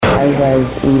I was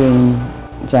eating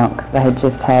junk. I had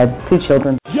just had 2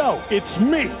 children. Yo, it's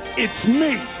me. It's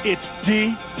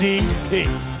DDP.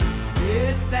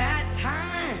 It's that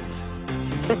time.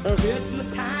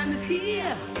 Christmas time is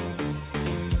here.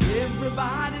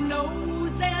 Everybody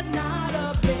knows there's not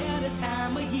a better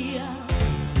time of year.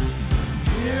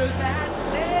 Here's that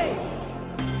sleigh.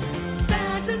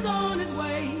 Santa's on his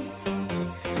way.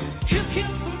 Hip, hip,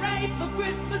 hooray for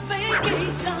Christmas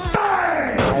vacation.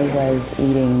 I was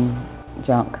eating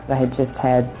junk. I had just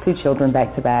had 2 children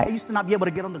back to back. I used to not be able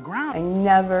to get on the ground. I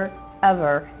never,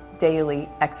 ever daily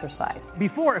exercise.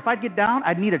 Before, if I'd get down,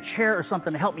 I'd need a chair or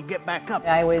something to help me get back up.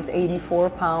 I was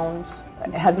 84 pounds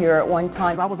heavier at one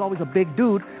time. I was always a big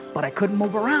dude, but I couldn't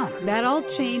move around. That all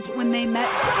changed when they met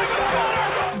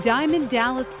Diamond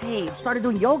Dallas Page. I started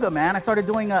doing yoga, man. I started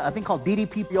doing a thing called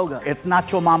DDP yoga. It's not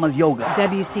your mama's yoga.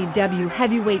 WCW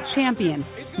heavyweight champion,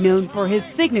 known for his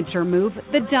signature move,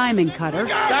 the Diamond Cutter.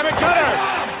 Diamond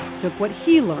Cutter! Took what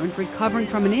he learned recovering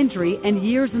from an injury and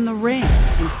years in the ring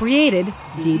and created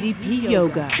DDP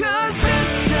Yoga.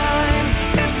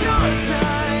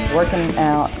 Working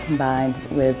out combined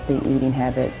with the eating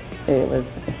habits, it was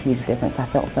a huge difference. I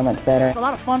felt so much better. It's a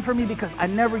lot of fun for me because I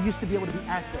never used to be able to be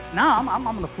active. Now I'm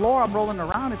on the floor, I'm rolling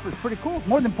around. It's pretty cool.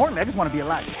 More than importantly, I just want to be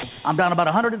alive. I'm down about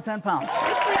 110 pounds.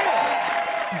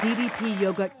 DDP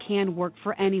Yoga can work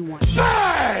for anyone.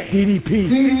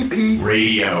 DDP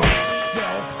Radio.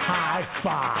 High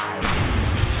five.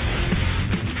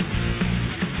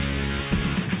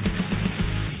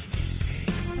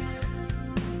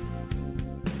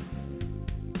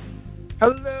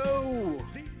 Hello,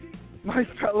 my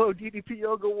fellow DDP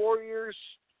Yoga warriors.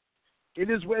 It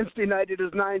is Wednesday night. It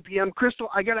is 9 p.m. Crystal,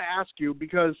 I got to ask you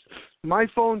because my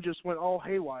phone just went all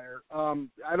haywire. I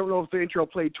don't know if the intro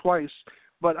played twice,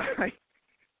 but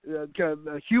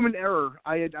human error.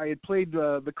 I had played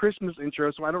the Christmas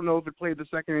intro, so I don't know if it played the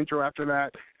second intro after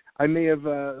that. I may have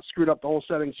screwed up the whole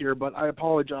settings here, but I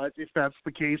apologize if that's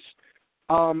the case.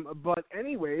 But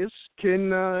anyways,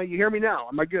 can you hear me now?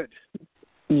 Am I good?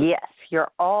 Yes, you're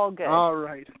all good. All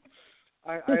right.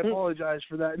 I apologize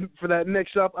for that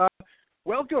mix-up.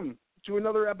 Welcome to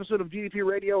another episode of DDP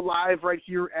Radio live right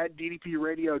here at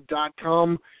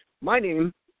ddpradio.com. My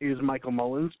name is Michael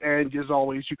Mullins, and as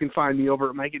always, you can find me over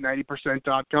at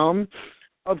MikeAt90%.com.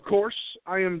 Of course,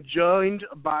 I am joined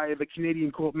by the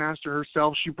Canadian quote master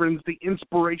herself. She brings the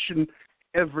inspiration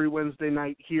every Wednesday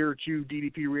night here to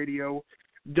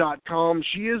ddpradio.com.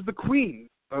 She is the queen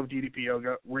of DDP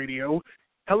Yoga Radio.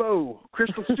 Hello,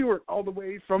 Crystal Stewart, all the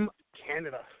way from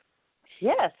Canada.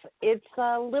 Yes, it's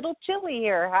a little chilly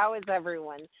here. How is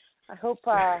everyone? I hope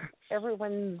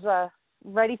everyone's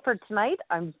ready for tonight.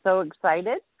 I'm so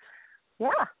excited. Yeah,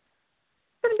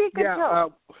 it's going to be a good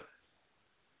show.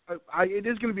 It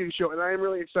is going to be a show, and I am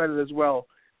really excited as well.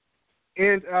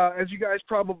 And as you guys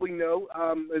probably know,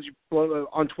 as you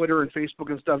on Twitter and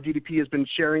Facebook and stuff, DDP has been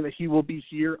sharing that he will be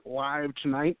here live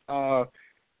tonight at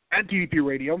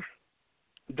ddpradio.com.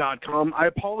 I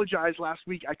apologize last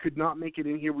week. I could not make it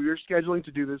in here. We were scheduling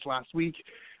to do this last week.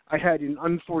 I had an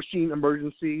unforeseen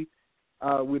emergency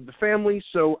with the family,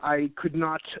 so I could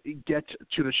not get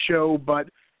to the show, but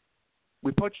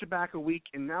we pushed it back a week,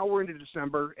 and now we're into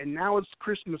December, and now it's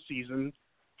Christmas season,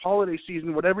 holiday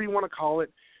season, whatever you want to call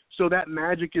it, so that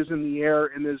magic is in the air,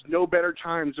 and there's no better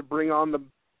time to bring on the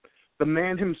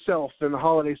man himself than the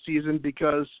holiday season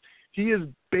because he is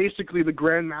basically the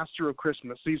Grand Master of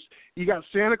Christmas. You got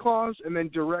Santa Claus, and then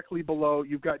directly below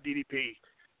you've got DDP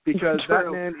because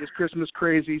that man is Christmas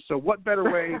crazy. So what better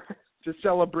way to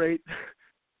celebrate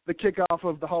the kickoff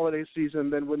of the holiday season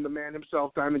than when the man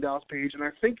himself, Diamond Dallas Page, and I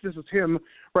think this is him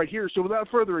right here. So without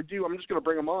further ado, I'm just going to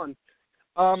bring him on.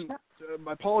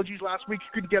 My apologies last week he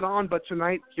couldn't get on, but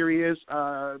tonight here he is.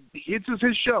 This is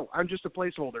his show. I'm just a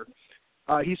placeholder.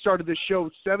 He started this show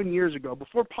 7 years ago,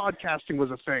 before podcasting was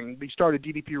a thing. He started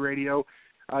DDP Radio,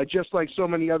 just like so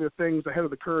many other things, ahead of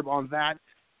the curve on that.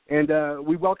 And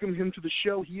we welcome him to the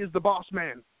show. He is the boss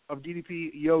man of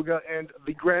DDP Yoga and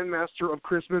the Grandmaster of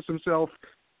Christmas himself,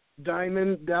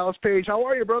 Diamond Dallas Page. How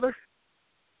are you, brother?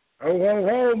 Oh, ho,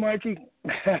 ho, Mikey.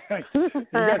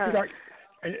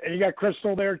 you got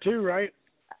Crystal there too, right?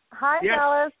 Hi, yes.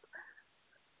 Dallas.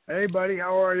 Hey, buddy.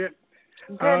 How are you?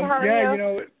 Good. How are you? You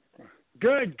know,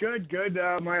 good.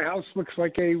 My house looks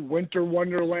like a winter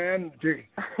wonderland. If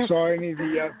you saw any of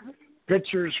the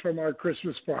pictures from our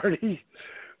Christmas party,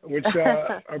 which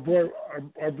our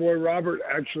boy Robert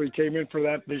actually came in for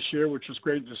that this year, which was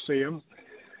great to see him.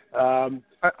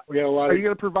 We had a lot. Are you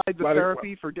going to provide the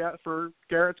therapy for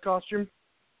Garrett's costume?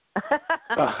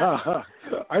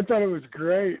 I thought it was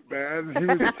great, man.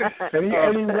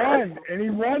 He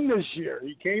won this year.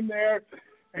 He came there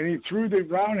and he threw the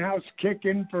roundhouse kick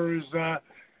in for his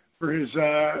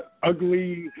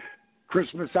ugly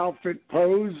Christmas outfit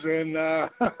pose, and yeah,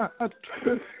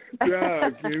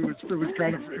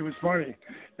 it was funny,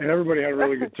 and everybody had a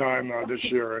really good time this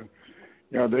year. And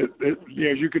as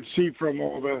you could see from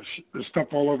all the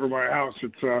stuff all over my house,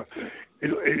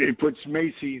 it puts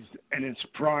Macy's and its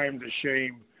prime to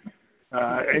shame.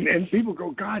 And people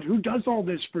go, God, who does all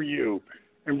this for you?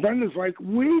 And Brenda's like,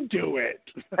 we do it.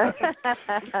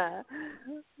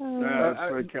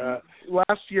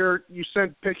 Last year, you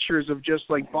sent pictures of just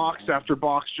like box after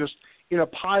box, just in a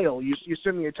pile. You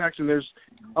sent me a text, and there's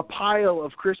a pile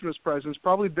of Christmas presents,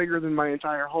 probably bigger than my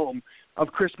entire home, of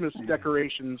Christmas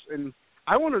decorations. And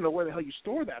I want to know where the hell you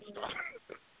store that stuff.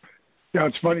 Yeah,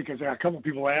 it's funny because a couple of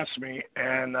people asked me,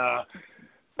 and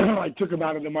I took them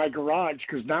out into my garage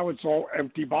because now it's all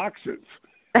empty boxes,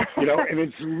 and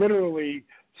it's literally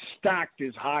stacked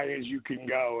as high as you can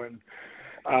go. And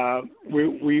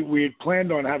we had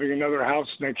planned on having another house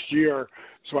next year,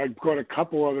 so I got a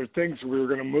couple other things we were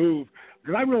going to move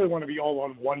because I really want to be all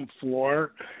on one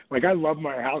floor. Like, I love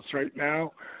my house right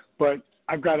now, but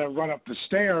I've got to run up the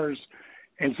stairs.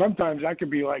 And sometimes that could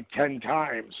be like 10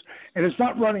 times. And it's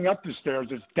not running up the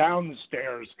stairs, it's down the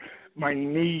stairs. My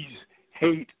knees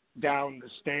hate down the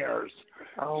stairs.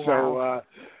 Oh, wow.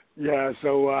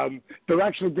 So they're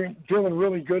actually been feeling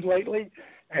really good lately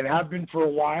and have been for a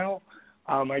while.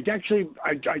 I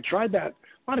tried that.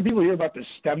 A lot of people hear about the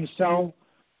stem cell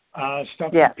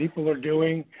stuff that people are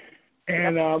doing.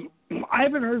 And I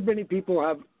haven't heard many people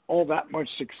have all that much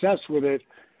success with it.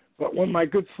 But one of my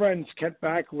good friends, Kent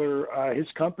Backler, his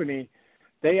company,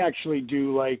 they actually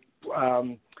do like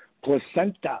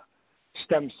placenta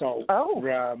stem cell. Oh.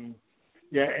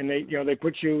 And they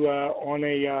put you on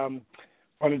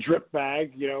a drip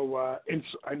bag. Not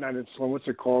insulin. What's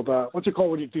it called? What's it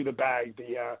called when you do the bag?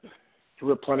 To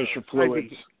replenish your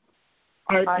fluids.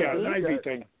 IV. An IV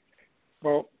thing.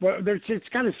 Well, it's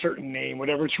got a certain name.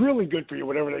 Whatever. It's really good for you.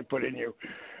 Whatever they put in you,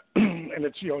 and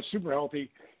it's super healthy.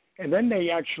 And then they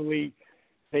actually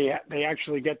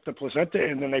get the placenta,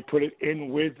 and then they put it in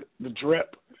with the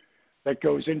drip that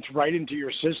goes right into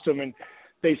your system. And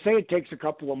they say it takes a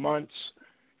couple of months,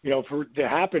 for it to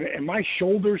happen. And my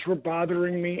shoulders were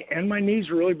bothering me, and my knees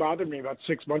really bothered me about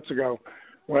 6 months ago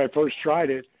when I first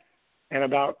tried it. And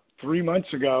about 3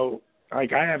 months ago, I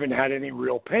haven't had any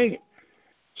real pain.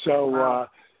 So, wow.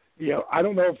 I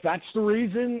don't know if that's the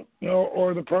reason,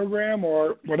 or the program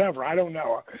or whatever. I don't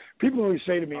know. People always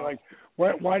say to me, like,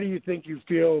 why do you think you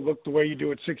look the way you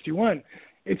do at 61?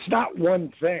 It's not one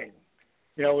thing.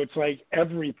 It's like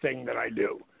everything that I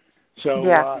do.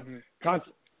 So I'm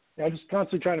just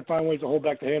constantly trying to find ways to hold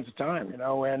back the hands of time,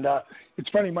 And it's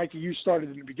funny, Mikey, you started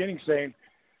in the beginning saying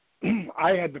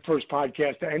I had the first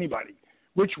podcast to anybody,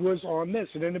 which was on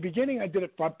this. And in the beginning, I did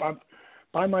it by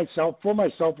myself, for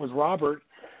myself with Robert.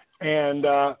 And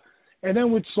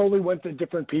then we slowly went to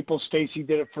different people. Stacy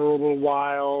did it for a little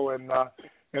while, and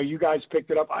you guys picked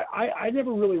it up. I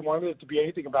never really wanted it to be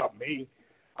anything about me.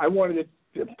 I wanted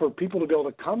it for people to be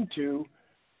able to come to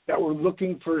that were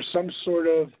looking for some sort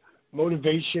of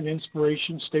motivation,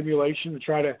 inspiration, stimulation to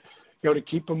try to to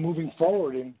keep them moving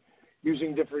forward, and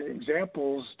using different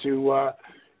examples to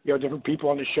different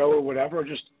people on the show or whatever, or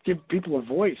just give people a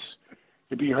voice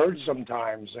to be heard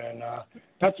sometimes. And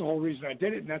that's the whole reason I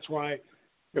did it. And that's why,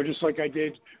 just like I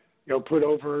did, put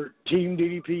over Team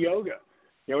DDP Yoga.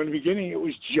 In the beginning, it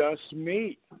was just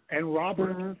me and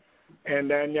Robert. Mm-hmm. And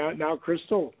then now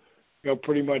Crystal,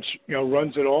 pretty much,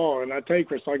 runs it all. And I tell you,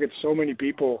 Crystal, I get so many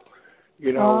people,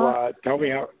 tell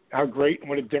me how great and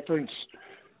what a difference,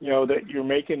 that you're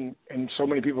making in so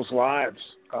many people's lives.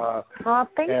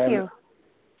 Thank you.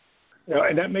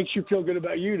 And that makes you feel good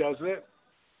about you, doesn't it?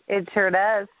 It sure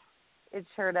does. It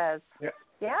sure does.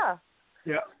 Yeah.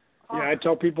 I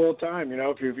tell people all the time,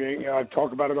 if I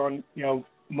talk about it on,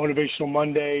 Motivational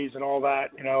Mondays and all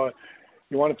that,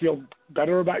 you want to feel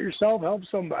better about yourself, help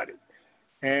somebody.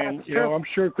 And I'm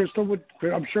sure Crystal would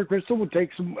take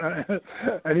some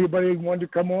anybody who wanted to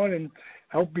come on and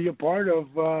help be a part of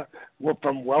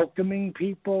from welcoming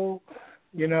people,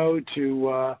 to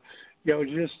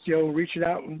just reaching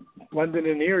out and blending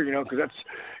in here, because that's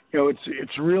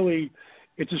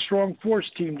it's a strong force,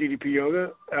 Team DDP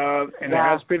Yoga, and it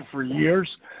has been for years.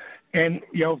 And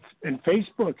and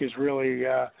Facebook is really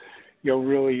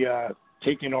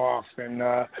taking off, and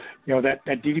that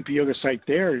DDP Yoga site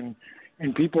there, and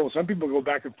some people go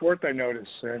back and forth, I notice,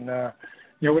 and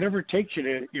whatever it takes you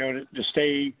to to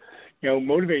stay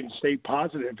motivate and stay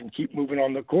positive and keep moving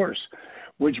on the course.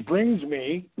 Which brings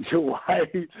me to why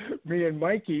me and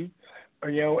Mikey,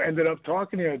 ended up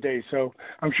talking the other day. So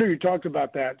I'm sure you talked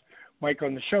about that, Mike,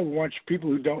 on the show. We want people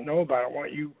who don't know about it, why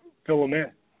don't you fill them in?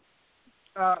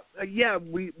 Yeah,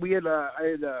 we had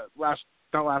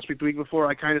not last week, the week before,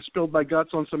 I kind of spilled my guts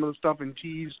on some of the stuff and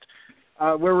teased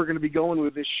where we're going to be going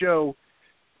with this show.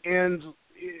 And,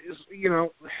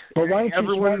 but why don't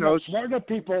everyone knows. Smart enough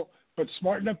people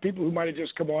who might have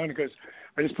just come on, because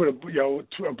I just put a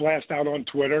blast out on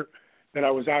Twitter that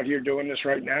I was out here doing this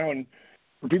right now, and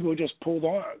for people who just pulled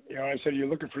on, I said, you're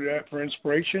looking for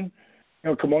inspiration,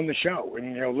 come on the show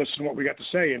and, listen to what we got to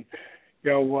say. And,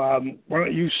 why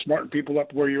don't you smarten people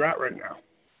up where you're at right now?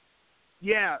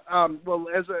 Yeah, well,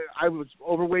 I was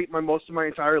overweight most of my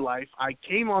entire life. I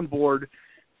came on board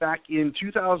back in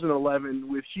 2011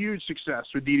 with huge success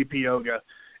with DDP Yoga.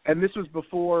 And this was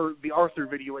before the Arthur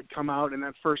video had come out and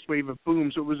that first wave of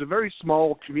boom. So it was a very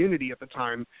small community at the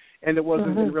time, and it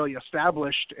wasn't really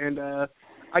established. And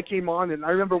I came on, and I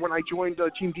remember when I joined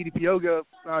Team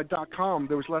DDPyoga.com,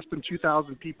 there was less than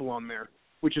 2,000 people on there,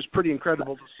 which is pretty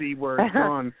incredible to see where it's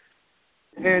gone.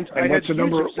 And what's the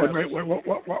number?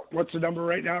 What's the number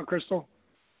right now, Crystal?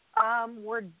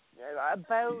 We're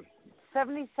about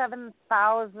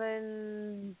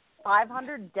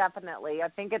 77,500, definitely. I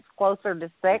think it's closer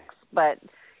to 6, but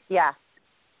yeah.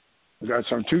 That's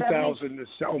from 2,000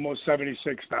 to almost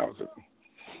 76,000.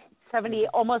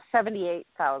 Almost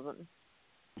 78,000.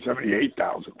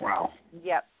 78,000. Wow.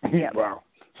 Yep. Wow.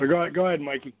 So go ahead,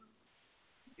 Mikey.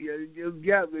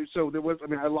 Yeah, so there was,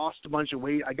 I lost a bunch of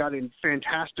weight. I got in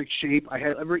fantastic shape. I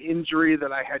had every injury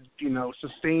that I had,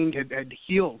 sustained had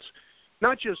healed.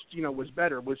 Not just, was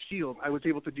better, was healed. I was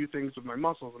able to do things with my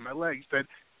muscles and my legs that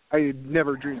I had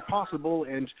never dreamed possible.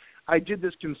 And I did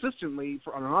this consistently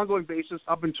on an ongoing basis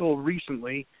up until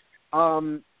recently.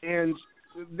 And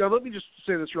now let me just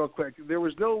say this real quick. There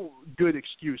was no good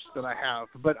excuse that I have,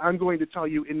 but I'm going to tell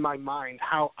you in my mind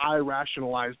how I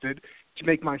rationalized it to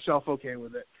make myself okay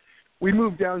with it. We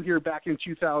moved down here back in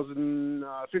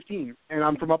 2015, and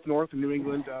I'm from up north in New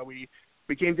England. We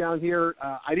came down here.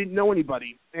 I didn't know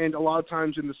anybody, and a lot of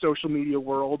times in the social media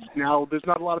world now, there's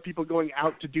not a lot of people going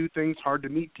out to do things, hard to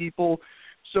meet people.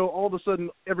 So all of a sudden,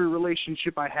 every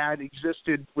relationship I had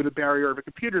existed with a barrier of a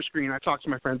computer screen. I talked to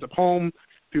my friends at home,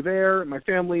 through there, my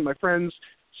family, my friends.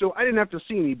 So I didn't have to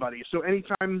see anybody. So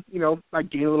anytime, I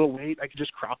gain a little weight, I could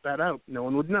just crop that out. No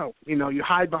one would know. You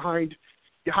hide behind,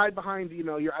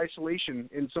 your isolation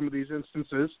in some of these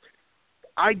instances.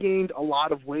 I gained a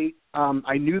lot of weight.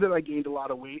 I knew that I gained a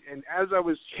lot of weight. And as I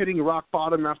was hitting rock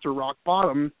bottom after rock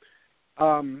bottom,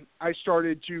 I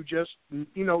started to just,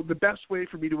 the best way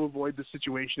for me to avoid the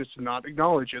situation is to not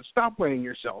acknowledge it. Stop weighing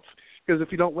yourself. Because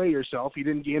if you don't weigh yourself, you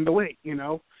didn't gain the weight,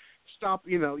 Stop,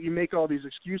 you make all these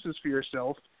excuses for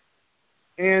yourself.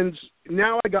 And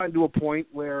now I got into a point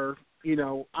where,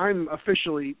 I'm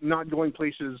officially not going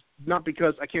places, not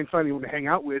because I can't find anyone to hang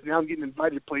out with. Now I'm getting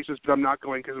invited places, but I'm not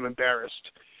going because I'm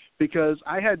embarrassed. Because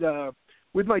I had,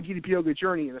 with my DDP Yoga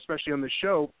journey, and especially on this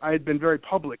show, I had been very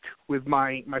public with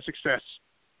my success.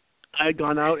 I had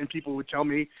gone out and people would tell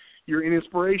me, you're an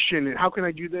inspiration, and how can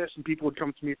I do this? And people would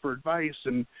come to me for advice.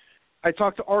 And I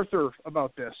talked to Arthur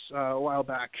about this a while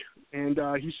back, and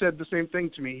he said the same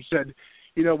thing to me. He said,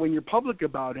 when you're public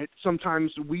about it,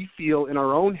 sometimes we feel in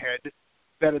our own head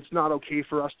that it's not okay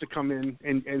for us to come in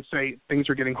and say things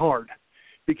are getting hard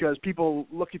because people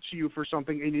look at you for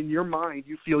something, and in your mind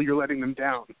you feel you're letting them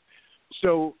down.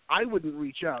 So I wouldn't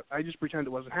reach out. I just pretend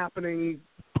it wasn't happening,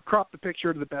 crop the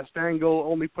picture to the best angle,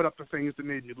 only put up the things that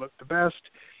made you look the best,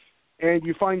 and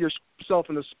you find yourself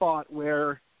in a spot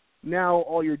where now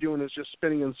all you're doing is just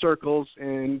spinning in circles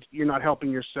and you're not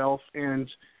helping yourself. And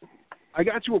I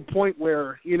got to a point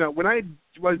where, when I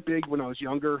was big when I was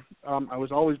younger, I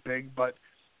was always big, but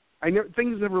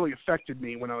things never really affected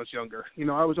me when I was younger.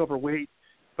 I was overweight,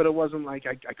 but it wasn't like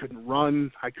I couldn't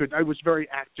run. I was a very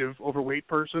active, overweight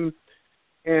person.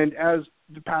 And as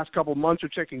the past couple months are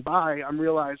ticking by, I'm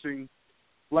realizing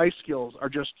life skills are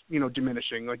just,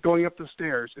 diminishing. Like going up the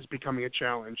stairs is becoming a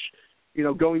challenge.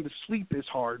 Going to sleep is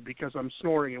hard because I'm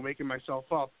snoring and waking myself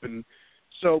up. And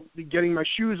so getting my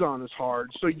shoes on is hard.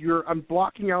 So I'm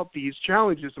blocking out these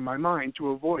challenges in my mind to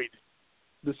avoid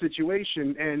the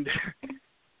situation. And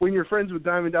when you're friends with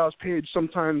Diamond Dallas Page,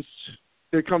 sometimes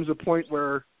there comes a point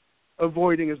where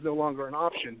avoiding is no longer an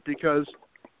option, because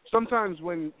sometimes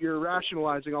when you're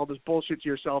rationalizing all this bullshit to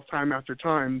yourself time after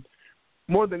time,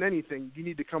 more than anything, you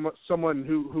need to come up with someone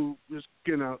who is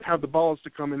going to have the balls to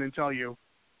come in and tell you,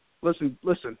 listen,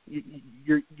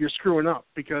 you're screwing up,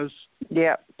 because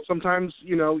sometimes,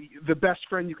 the best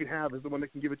friend you can have is the one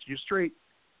that can give it to you straight.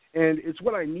 And it's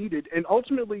what I needed. And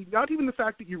ultimately, not even the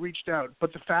fact that you reached out,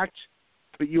 but the fact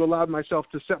that you allowed myself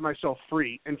to set myself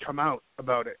free and come out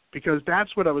about it, because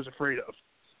that's what I was afraid of.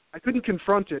 I couldn't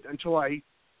confront it until I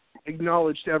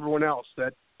acknowledged to everyone else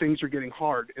that things are getting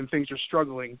hard and things are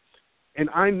struggling. And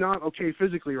I'm not okay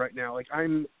physically right now. Like,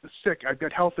 I'm sick. I've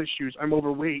got health issues. I'm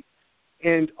overweight.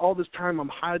 And all this time I'm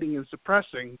hiding and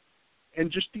suppressing. And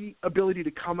just the ability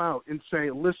to come out and say,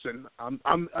 listen,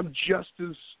 I'm just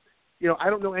as, I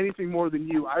don't know anything more than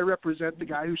you. I represent the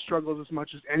guy who struggles as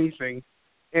much as anything.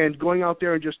 And going out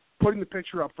there and just putting the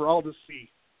picture up for all to see,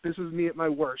 this is me at my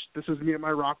worst, this is me at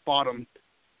my rock bottom,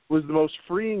 was the most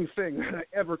freeing thing that I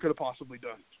ever could have possibly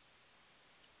done.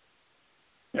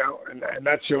 And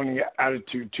that's the only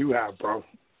attitude to have, bro.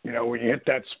 When you hit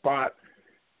that spot,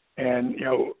 and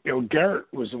Garrett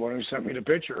was the one who sent me the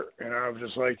picture, and I was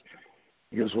just like,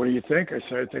 he goes, "What do you think?" I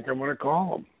said, "I think I'm going to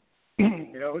call him."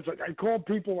 It's like I call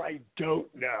people I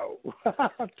don't know.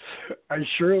 I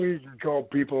surely can call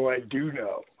people I do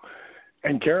know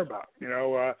and care about. There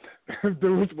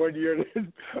was one year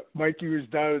that Mikey was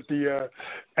down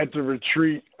at the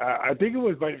retreat. I think it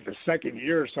was like the second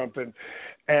year or something,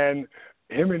 and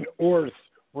him and Orth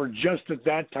were just at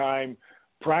that time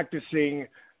practicing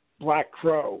Black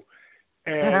Crow,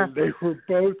 and they were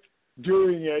both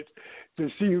doing it to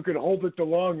see who could hold it the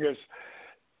longest,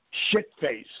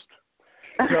 shit-faced.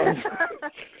 So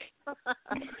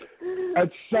at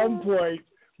some point,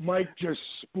 Mike just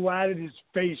splatted his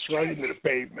face right into the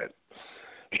pavement,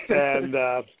 and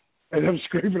I'm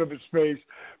screaming up his face,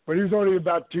 but he was only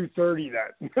about 230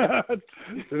 then.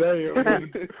 Today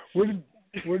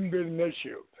it wouldn't be an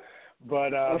issue.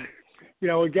 But,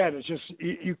 again, it's just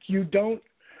you don't,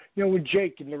 with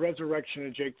Jake and the resurrection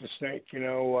of Jake the Snake,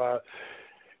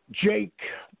 Jake,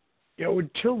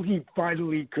 until he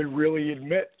finally could really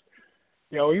admit,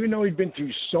 even though he'd been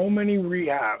through so many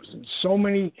rehabs and so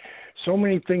many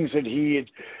things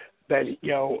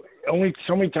only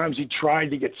so many times he tried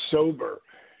to get sober,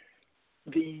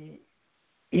 he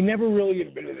never really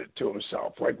admitted it to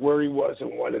himself, like where he was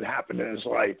and what had happened in his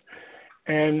life.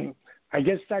 And I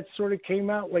guess that sort of came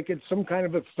out like it's some kind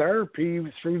of a therapy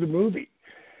through the movie.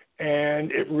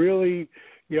 And it really,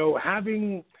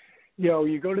 having,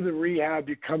 you go to the rehab,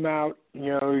 you come out,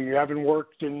 you haven't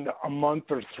worked in a month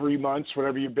or 3 months,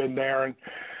 whatever you've been there, and,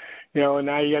 and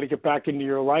now you got to get back into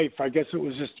your life. I guess it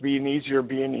was just being easier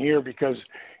being here because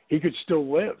he could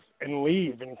still live and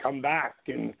leave and come back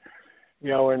and,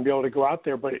 and be able to go out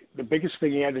there. But the biggest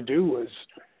thing he had to do was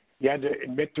he had to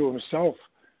admit to himself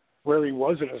where he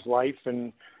was in his life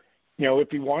and, if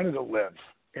he wanted to live.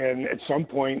 And at some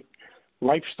point,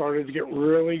 life started to get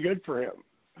really good for him.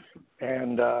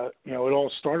 And, it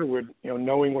all started with,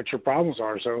 knowing what your problems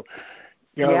are. So,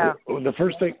 the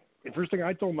first thing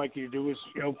I told Mikey to do was,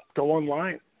 go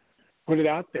online, put it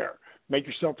out there, make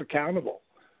yourself accountable.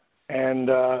 And,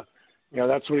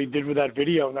 that's what he did with that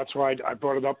video. And that's why I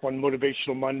brought it up on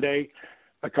Motivational Monday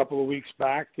a couple of weeks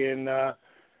back. And,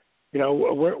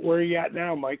 where are you at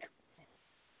now, Mike?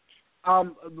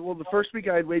 Well, the first week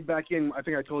I had weighed back in, I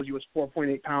think I told you, was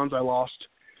 4.8 pounds I lost,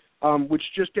 which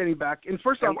just getting back. And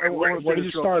first off, what did you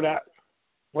start at?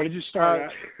 What did you start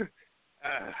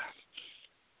at?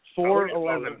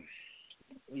 411.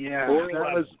 Yeah,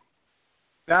 411.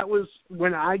 That was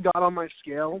when I got on my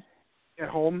scale at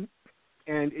home,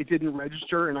 and it didn't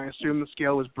register, and I assumed the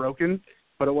scale was broken,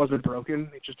 but it wasn't broken.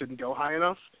 It just didn't go high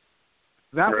enough.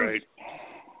 That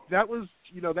was,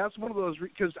 that's one of those,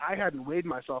 because I hadn't weighed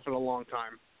myself in a long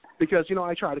time. Because,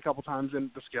 I tried a couple times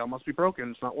and the scale must be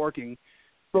broken. It's not working.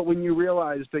 But when you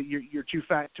realize that you're too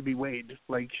fat to be weighed,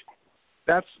 like,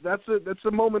 that's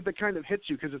a moment that kind of hits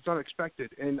you because it's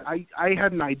unexpected. And I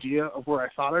had an idea of where I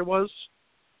thought I was.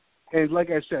 And like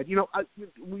I said,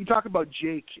 we talk about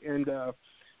Jake, and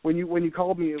when you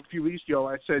called me a few weeks ago,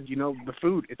 I said, the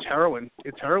food, it's heroin.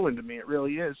 It's heroin to me. It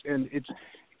really is. And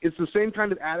it's the same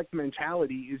kind of addict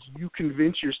mentality. Is you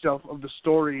convince yourself of the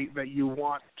story that you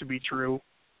want to be true,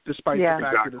 despite the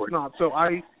fact that it's not. So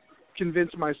I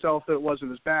convinced myself that it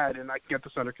wasn't as bad, and I can get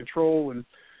this under control.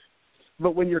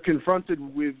 But when you're confronted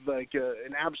with like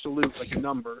an absolute, like a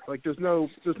number, like there's no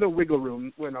wiggle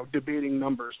room when I'm debating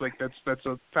numbers. Like that's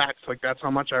a fact. Like that's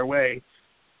how much I weigh.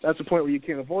 That's a point where you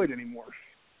can't avoid anymore.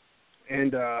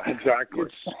 And exactly.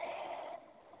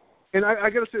 And I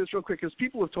got to say this real quick, because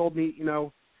people have told me,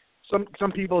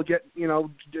 some people get,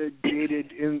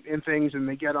 jaded in things, and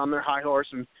they get on their high horse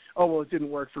and, oh, well, it didn't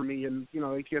work for me, and,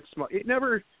 it gets small. It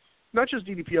never not just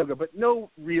DDP yoga, but no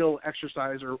real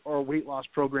exercise or weight loss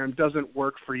program doesn't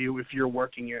work for you if you're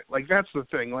working it. Like, that's the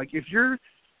thing. Like, if you're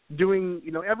doing,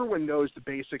 everyone knows the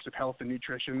basics of health and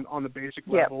nutrition on the basic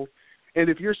level. And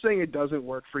if you're saying it doesn't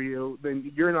work for you,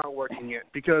 then you're not working it,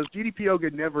 because DDP yoga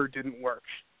never didn't work.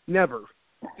 Never.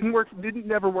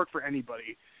 Never work for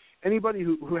anybody. Anybody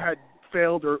who had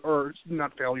failed or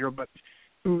not failure, but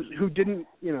who didn't,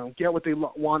 get what they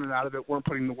wanted out of it, weren't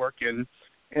putting the work in.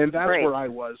 And that's where I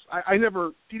was.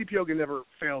 DDP yoga never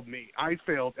failed me. I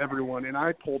failed everyone, and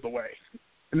I pulled away.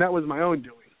 And that was my own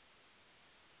doing.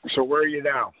 So where are you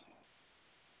now?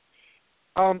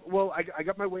 Well, I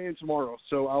got my weigh in tomorrow,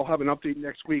 so I'll have an update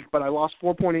next week. But I lost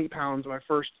 4.8 pounds my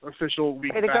first official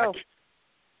week back,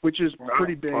 which is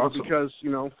pretty big because,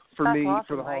 for That's me, awesome,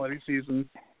 for the Mike. holiday season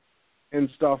and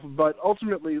stuff. But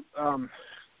ultimately,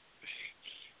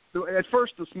 at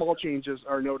first the small changes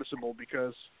are noticeable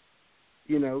because,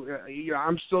 I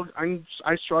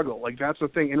struggle. Like, that's the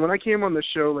thing. And when I came on the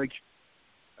show, like,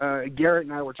 Garrett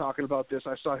and I were talking about this.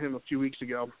 I saw him a few weeks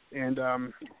ago, and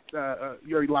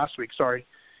last week, sorry.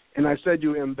 And I said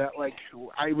to him that, like,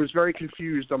 I was very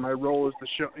confused on my role as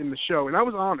in the show. And I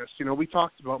was honest. We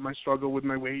talked about my struggle with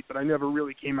my weight, but I never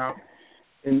really came out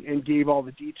and gave all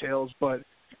the details. But,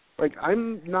 like,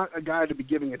 I'm not a guy to be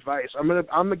giving advice.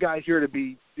 I'm the guy here to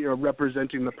be,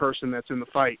 representing the person that's in the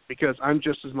fight, because I'm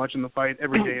just as much in the fight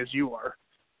every day as you are.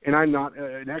 And I'm not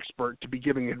an expert to be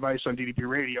giving advice on DDP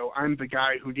Radio. I'm the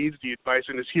guy who needs the advice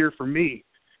and is here for me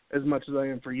as much as I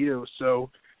am for you.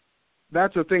 So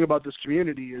that's the thing about this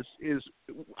community is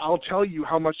I'll tell you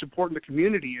how much important the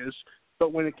community is,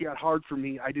 but when it got hard for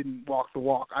me, I didn't walk the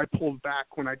walk. I pulled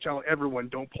back when I tell everyone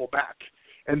don't pull back.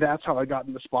 And that's how I got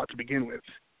in the spot to begin with.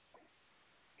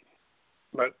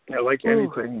 But like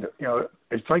anything,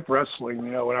 it's like wrestling.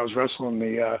 When I was wrestling,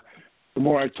 the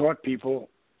more I taught people,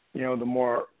 the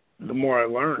more I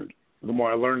learned. The more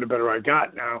I learned, the better I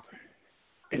got. Now,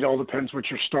 it all depends what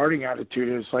your starting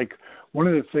attitude is. Like, one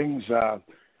of the things,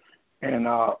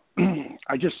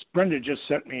 Brenda just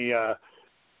sent me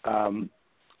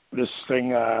this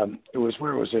thing.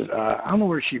 Where was it? I don't know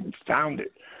where she found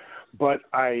it, but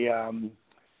I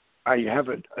have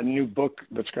a new book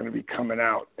that's going to be coming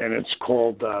out, and it's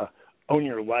called Own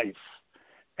Your Life.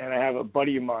 And I have a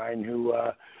buddy of mine who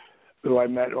I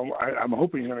met. I'm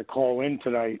hoping he's going to call in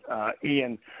tonight,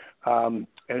 Ian,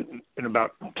 in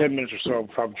about 10 minutes or so. I'll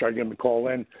probably try to get him to call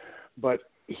in. But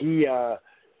he's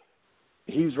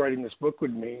writing this book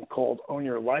with me called Own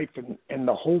Your Life, and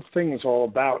the whole thing is all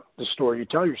about the story you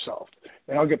tell yourself.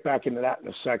 And I'll get back into that in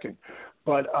a second.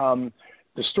 But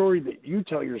the story that you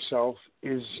tell yourself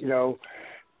is,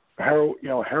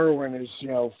 heroin is,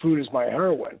 food is my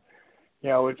heroin.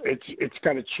 It's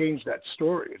got to change that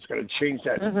story. It's got to change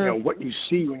that, what you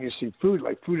see when you see food.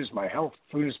 Like, food is my health.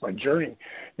 Food is my journey.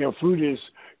 Food is,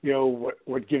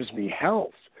 what gives me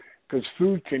health, because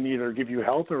food can either give you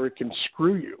health or it can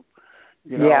screw you,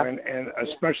 and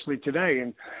especially today.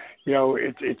 And,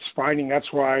 it's finding,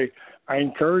 that's why I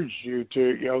encouraged you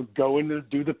to, go in to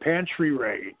do the pantry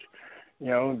raid.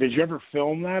 Did you ever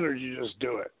film that, or did you just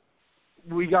do it?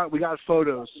 We got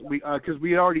photos. Because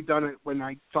we had already done it when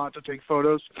I thought to take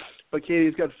photos, but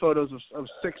Katie's got photos of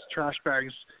 6 trash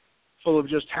bags full of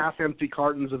just half-empty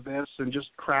cartons of this and just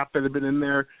crap that had been in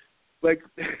there. Like,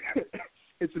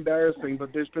 it's embarrassing,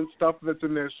 but there's been stuff that's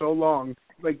in there so long,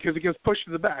 like, because it gets pushed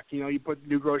to the back. You put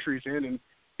new groceries in,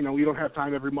 and we don't have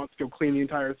time every month to go clean the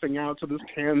entire thing out. So there's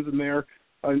cans in there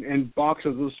and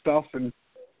boxes of stuff, and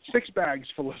 6 bags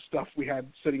full of stuff we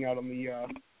had sitting out on the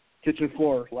kitchen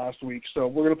floor last week. So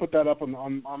we're going to put that up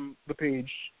on the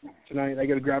page tonight. I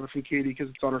got to grab it from Katie because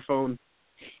it's on her phone.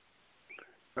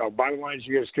 Bottom line is,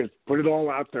 you guys could put it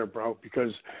all out there, bro,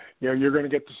 because you're going to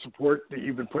get the support that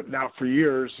you've been putting out for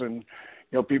years, and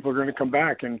people are going to come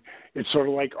back. And it's sort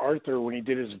of like Arthur when he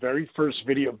did his very first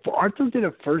video. Arthur did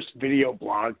a first video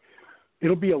blog.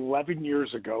 It'll be 11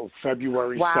 years ago,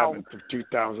 February 7th of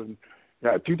 2000.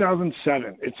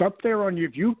 2007. It's up there on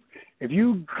you. If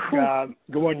you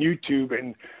go on YouTube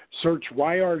and search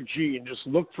YRG and just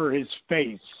look for his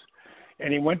face,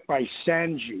 and he went by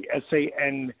Sanji,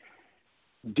 SANDGY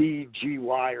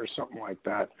or something like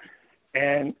that.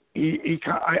 And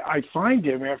I find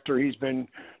him after he's been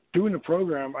doing the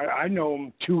program. I know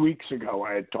him 2 weeks ago.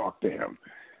 I had talked to him,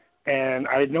 and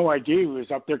I had no idea he was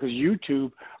up there, because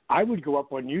YouTube, I would go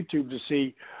up on YouTube to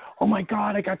see, oh my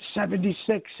God, I got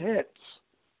 76 hits.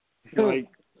 Like,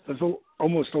 that's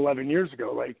almost 11 years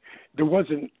ago. Like, there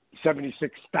wasn't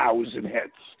 76,000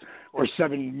 hits or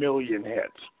 7 million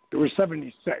hits. There were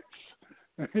 76,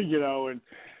 and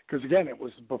because again, it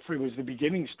was the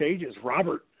beginning stages.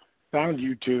 Robert found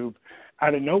YouTube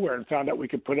out of nowhere and found out we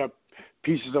could put up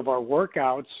pieces of our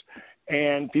workouts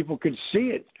and people could see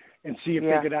it and see if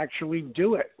they could actually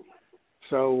do it.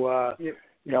 So, you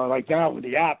know, like now with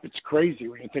the app, it's crazy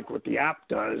when you think what the app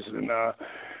does and,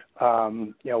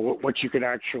 you know, what you can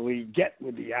actually get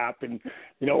with the app and,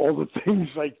 you know, all the things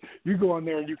like you go on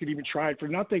there and you can even try it for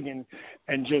nothing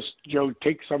and just, you know,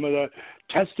 take some of the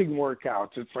testing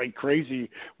workouts. It's like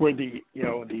crazy where the, you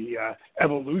know, the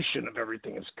evolution of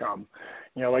everything has come.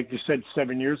 You know, like you said,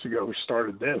 7 years ago we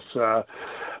started this. But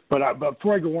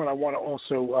before I go on, I want to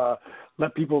also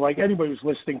let people, like anybody who's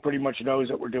listening pretty much knows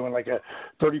that we're doing like a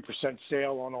 30%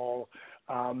 sale on all,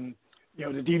 you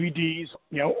know, the DVDs,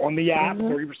 you know, on the app,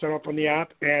 30% off on the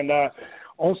app. And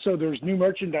also there's new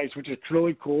merchandise, which is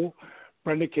really cool.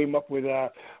 Brenda came up with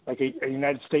like a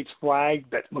United States flag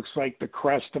that looks like the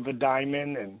crest of a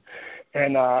diamond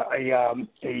and a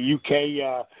UK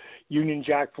Union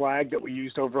Jack flag that we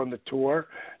used over on the tour.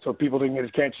 So if people didn't get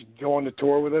a chance to go on the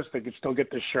tour with us, they could still get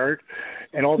the shirt.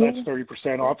 And all that's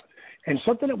 30% off. And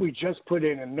something that we just put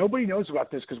in, and nobody knows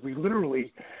about this because we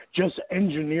literally just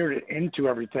engineered it into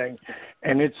everything,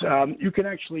 and it's you can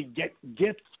actually get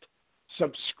gift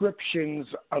subscriptions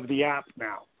of the app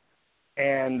now.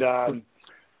 And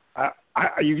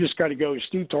you just got to go.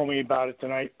 Steve told me about it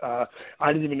tonight. I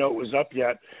didn't even know it was up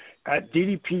yet. At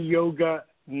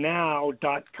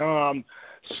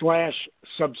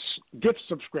ddpyoga.now.com/gift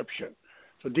subscription.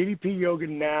 So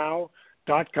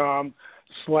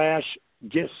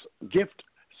ddpyoga.now.com/gift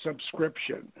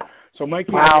subscription. So,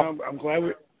 Mikey, I'm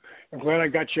glad I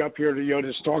got you up here to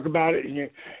just talk about it,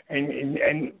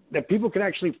 and that people can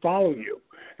actually follow you.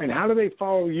 And how do they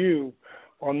follow you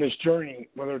on this journey,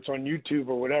 whether it's on YouTube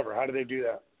or whatever? How do they do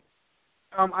that?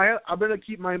 I'm going to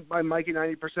keep my Mikey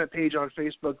 90% page on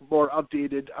Facebook more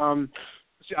updated.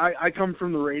 See, I come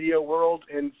from the radio world,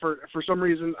 and for some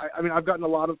reason, I mean, I've gotten a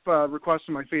lot of requests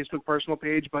on my Facebook personal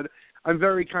page, but I'm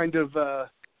very kind of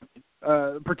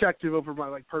protective over my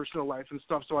like personal life and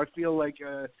stuff. So I feel like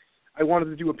I wanted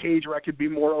to do a page where I could be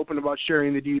more open about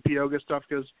sharing the DDP yoga stuff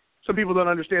because some people don't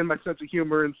understand my sense of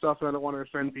humor and stuff, and I don't want to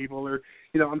offend people, or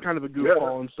I'm kind of a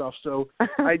goofball and stuff. So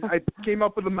I came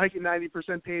up with the Mike at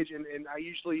 90% page, and I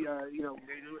usually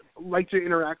like to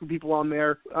interact with people on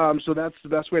there. So that's the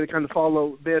best way to kind of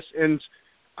follow this. And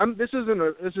this isn't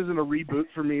a reboot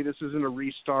for me. This isn't a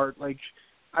restart. Like,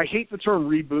 I hate the term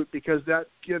reboot because that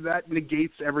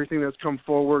negates everything that's come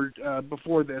forward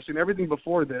before this, and everything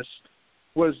before this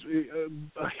was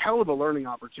a hell of a learning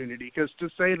opportunity, because to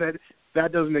say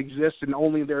that doesn't exist and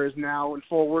only there is now and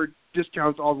forward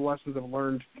discounts all the lessons I've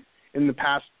learned in the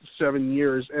past 7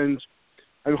 years. And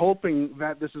I'm hoping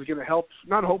that this is going to help,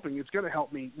 not hoping, it's going to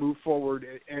help me move forward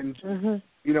and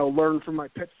learn from my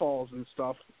pitfalls and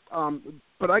stuff.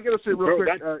 But I got to say real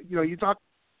quick, you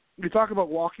talk about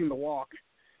walking the walk,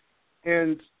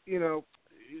 and,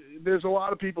 there's a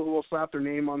lot of people who will slap their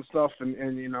name on stuff and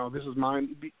this is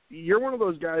mine. You're one of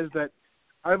those guys that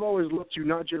I've always looked to,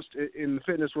 not just in the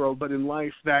fitness world, but in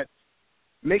life, that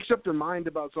makes up their mind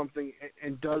about something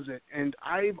and does it. And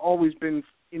I've always been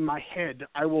in my head,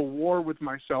 I will war with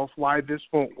myself why this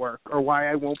won't work or why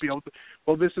I won't be able to,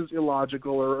 well, this is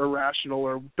illogical or irrational,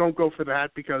 or don't go for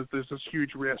that because there's this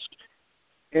huge risk.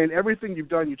 And everything you've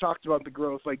done, you talked about the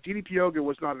growth. Like, DDP Yoga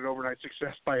was not an overnight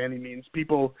success by any means.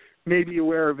 People may be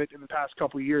aware of it in the past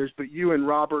couple of years, but you and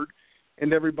Robert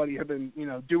and everybody have been,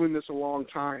 doing this a long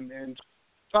time. And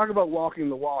talk about walking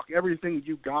the walk. Everything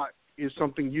you got is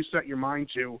something you set your mind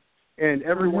to. And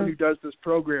everyone who does this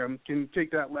program can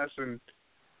take that lesson,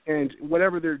 and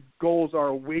whatever their goals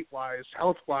are, weight-wise,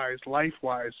 health-wise,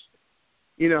 life-wise,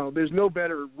 there's no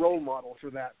better role model for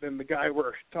that than the guy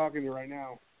we're talking to right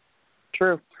now.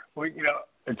 True. Well,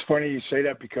 it's funny you say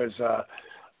that because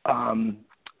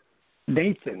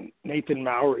Nathan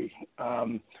Mowry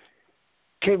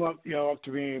came up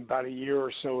to me about a year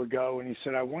or so ago, and he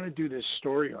said, "I want to do this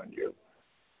story on you."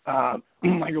 I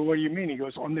go, "What do you mean?" He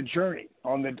goes, "On the journey,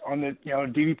 on the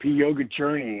DDP yoga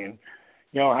journey, and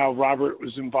how Robert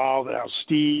was involved, and how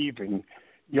Steve and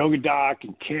Yoga Doc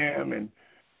and Kim and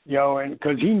and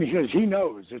because he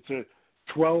knows it's a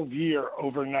 12-year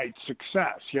overnight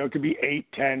success. It could be 8,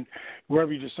 10,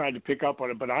 wherever you decide to pick up on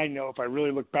it. But I know if I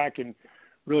really look back and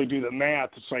really do the math,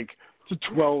 it's a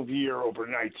 12-year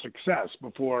overnight success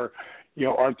before,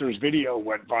 Arthur's video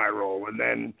went viral. And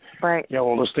then,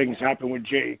 all those things happened with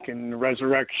Jake and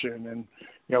Resurrection and,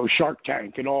 Shark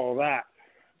Tank and all of that.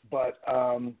 But,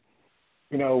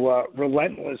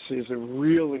 Relentless is a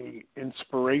really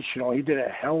inspirational. He did a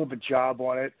hell of a job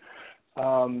on it.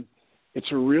 It's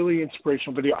a really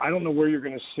inspirational video. I don't know where you're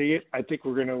going to see it. I think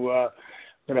we're going to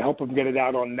going to help them get it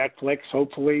out on Netflix,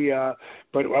 hopefully.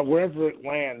 But wherever it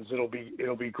lands, it'll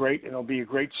be great, and it'll be a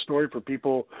great story for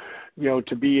people,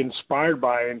 to be inspired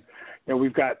by. And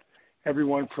we've got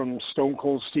everyone from Stone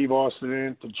Cold Steve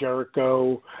Austin to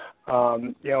Jericho,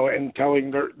 and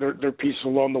telling their piece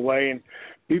along the way, and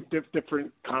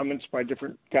different comments by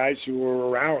different guys who were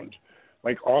around.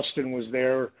 Like Austin was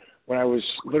there when I was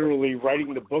literally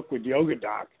writing the book with Yoga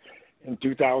Doc in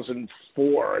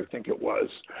 2004, I think it was.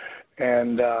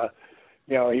 And,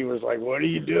 he was like, "What are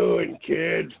you doing,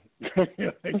 kid?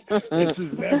 This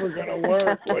is never going to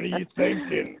work. What are you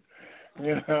thinking?"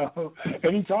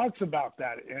 And he talks about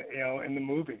that, in the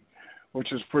movie,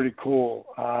 which is pretty cool.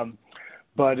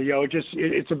 But,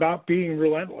 it's about being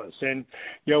relentless. And,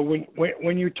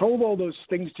 when you told all those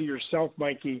things to yourself,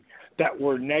 Mikey, that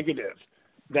were negative,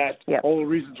 that all the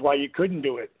reasons why you couldn't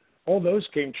do it, all those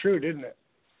came true, didn't it?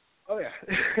 Oh yeah,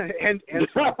 and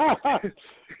it's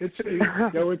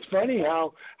funny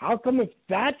how come if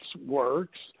that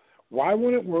works, why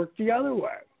wouldn't it work the other way?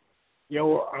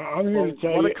 I'm here to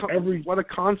tell you what a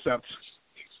concept.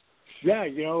 Yeah,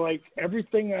 like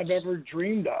everything I've ever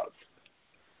dreamed of,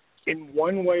 in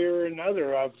one way or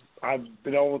another, I've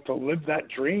been able to live that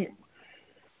dream.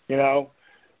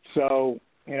 So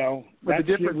that's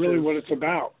really what it's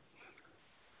about.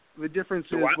 The difference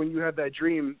is when you have that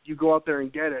dream, you go out there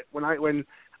and get it. When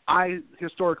I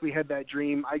historically had that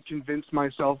dream, I convinced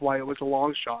myself why it was a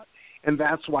long shot, and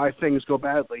that's why things go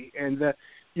badly. And that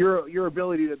your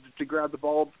ability to grab the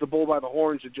bull by the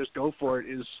horns and just go for it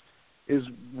is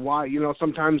why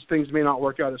sometimes things may not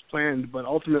work out as planned, but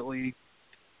ultimately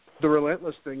the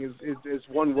relentless thing is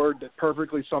one word that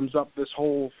perfectly sums up this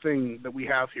whole thing that we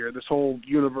have here, this whole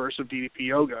universe of DDP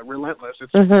yoga. Relentless.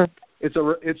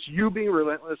 It's you being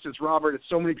relentless. It's Robert. It's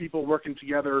so many people working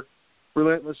together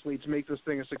relentlessly to make this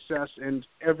thing a success. And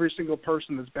every single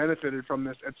person that's benefited from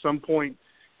this at some point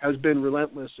has been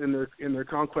relentless in their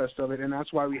conquest of it. And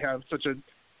that's why we have such a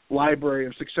library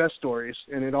of success stories.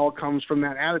 And it all comes from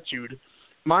that attitude.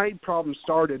 My problem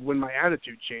started when my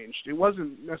attitude changed. It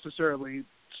wasn't necessarily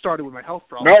started with my health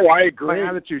problem. No, I agree. My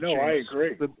attitude changed. I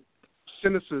agree. The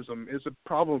cynicism is a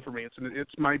problem for me.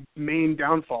 It's my main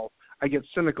downfall. I get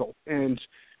cynical, and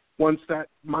once that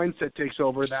mindset takes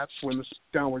over, that's when the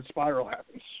downward spiral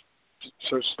happens.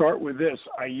 So start with this.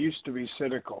 I used to be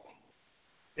cynical.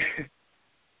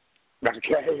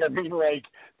 Okay, I mean, like,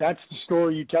 that's the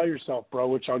story you tell yourself, bro,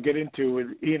 which I'll get into with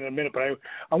Ian in a minute, but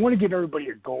I want to give everybody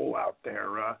a goal out there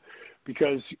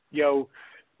because,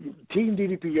 Team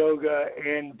DDP Yoga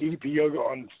and DDP Yoga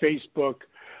on Facebook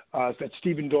that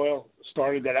Stephen Doyle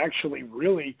started, that actually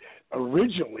really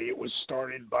originally it was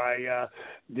started by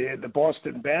the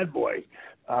Boston bad boy.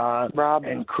 Rob.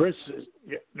 And Chris is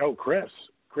the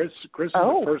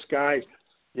first guy.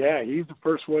 Yeah, he's the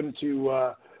first one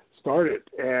to start it.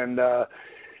 And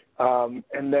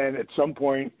then at some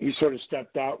point he sort of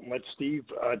stepped out and let Steve.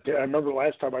 I remember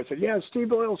last time I said, "Yeah, Steve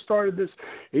Doyle started this."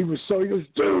 He goes,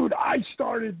 "Dude, I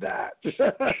started that."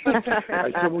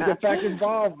 I said, "Well, get back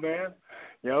involved, man."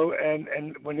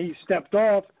 And when he stepped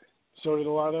off, so did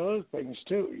a lot of other things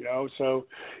too. So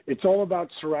it's all about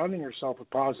surrounding yourself with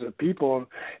positive people,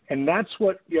 and that's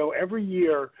what every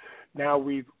year now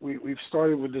we've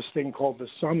started with this thing called the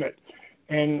Summit.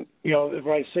 And if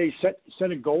I say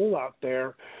set a goal out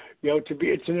there,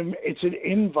 it's an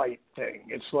invite thing.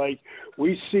 It's like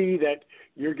we see that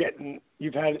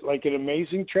you've had like an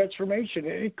amazing transformation,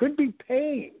 and it could be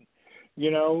pain,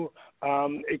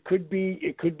 it could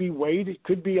be weight, it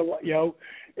could be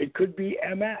it could be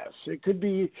MS, it could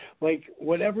be like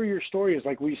whatever your story is.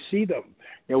 Like we see them,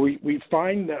 we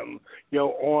find them,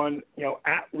 on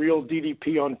at Real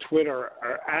DDP on Twitter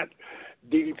or at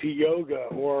DDP Yoga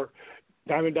or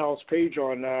Diamond Dallas Page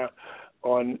on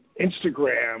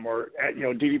Instagram or at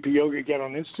DDP Yoga again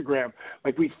on Instagram.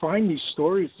 Like we find these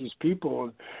stories, these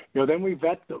people, and then we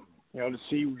vet them, to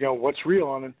see what's real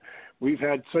on it. We've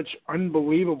had such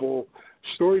unbelievable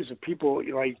stories of people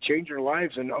like changing their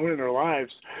lives and owning their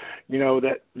lives,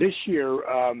 that this year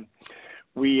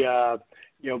we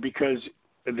because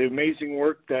of the amazing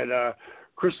work that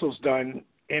Crystal's done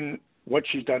in what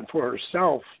she's done for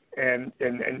herself and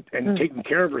taking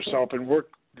care of herself and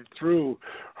worked through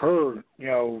her,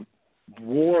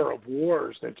 war of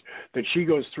wars that she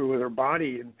goes through with her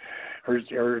body and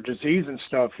her disease and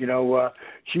stuff.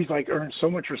 She's like earned so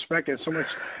much respect and so much,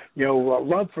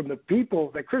 love from the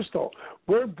people that Crystal,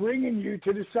 we're bringing you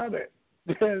to the summit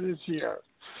this year.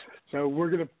 So we're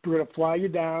gonna fly you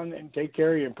down and take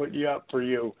care of you and put you up for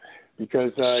you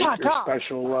because you're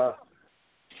special.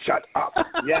 Shut up.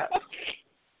 Yes.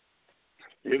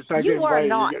 You are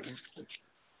not.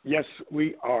 Yes,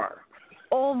 we are.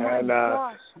 Oh my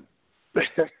gosh.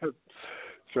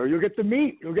 So you'll get to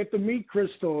meet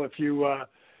Crystal if you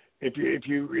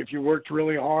worked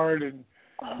really hard and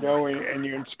and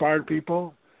you inspired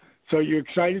people. So you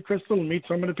excited, Crystal, to meet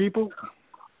some of the people?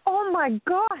 Oh my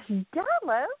gosh,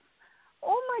 Dallas.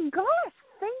 Oh my gosh.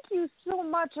 Thank you so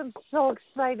much. I'm so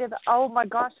excited. Oh my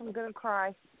gosh, I'm going to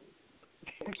cry.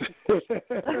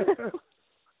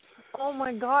 Oh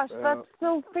my gosh, that's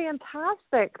so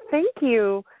fantastic. Thank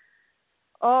you.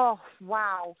 Oh,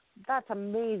 wow. That's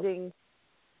amazing.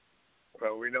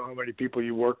 Well, we know how many people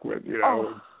you work with, and you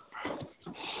help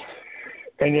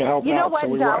out. You know what,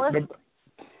 so Dallas?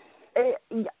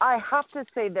 I have to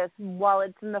say this while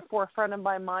it's in the forefront of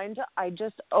my mind. I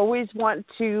always want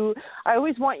you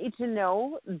to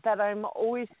know that I'm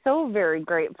always so very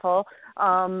grateful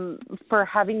for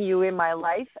having you in my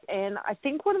life. And I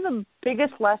think one of the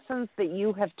biggest lessons that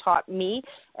you have taught me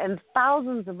and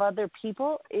thousands of other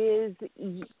people is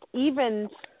even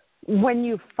when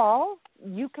you fall,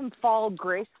 you can fall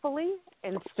gracefully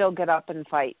and still get up and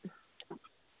fight.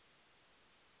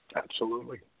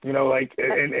 Absolutely.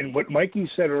 And what Mikey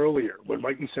said earlier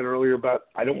about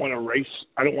I don't want to reboot it,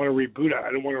 I don't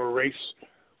want to erase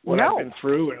what I've been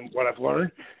through and what I've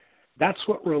learned. That's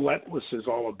what Relentless is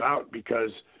all about,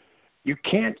 because you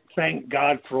can't thank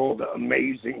God for all the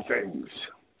amazing things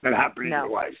that happen in your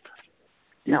life.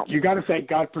 You got to thank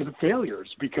God for the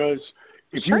failures, because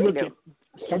if you look at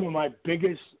some of my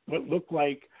biggest, what looked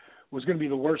like was going to be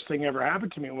the worst thing ever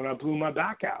happened to me when I blew my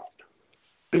back out.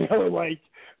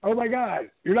 Oh my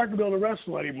God, you're not going to be able to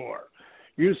wrestle anymore.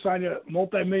 You just signed a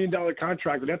multi-million-dollar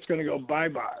contract, and that's going to go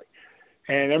bye-bye.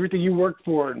 And everything you worked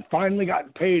for and finally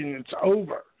got paid, and it's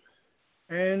over.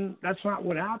 And that's not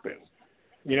what happened.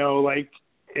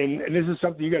 And this is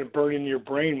something you got to burn into your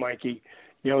brain, Mikey.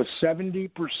 70%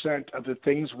 of the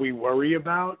things we worry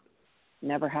about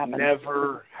never happen. That's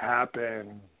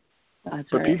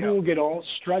but right. People will get all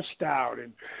stressed out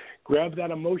and grab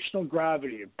that emotional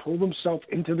gravity and pull themselves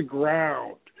into the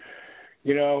ground,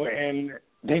 and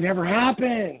they never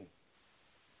happen.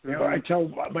 I tell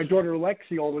my daughter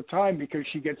Lexi all the time, because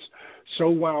she gets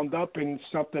so wound up in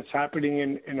stuff that's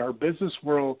happening in her business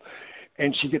world,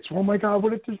 and she gets, oh my God,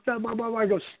 what if this done? I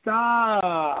go,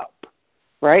 stop.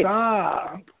 Right.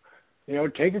 Stop.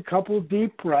 Take a couple of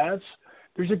deep breaths.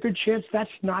 There's a good chance that's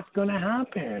not going to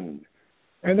happen.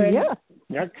 And then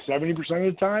 70% of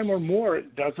the time or more,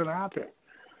 it doesn't happen.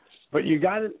 But you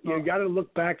got to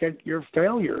look back at your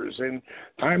failures and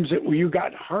times that you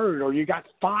got hurt or you got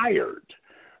fired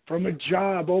from a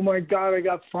job. Oh my God, I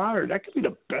got fired. That could be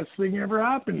the best thing ever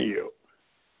happened to you.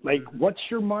 What's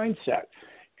your mindset?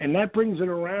 And that brings it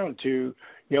around to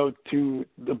to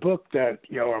the book that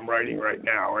I'm writing right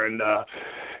now, and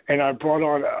I brought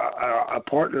on a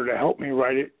partner to help me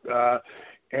write it.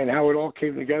 And how it all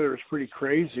came together is pretty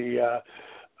crazy.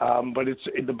 But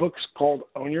the book's called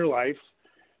Own Your Life.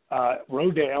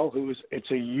 Rodale,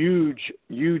 it's a huge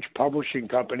publishing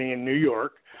company in New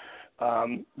York.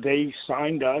 They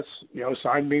signed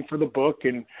me for the book,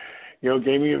 and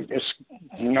gave me this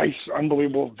nice,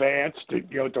 unbelievable advance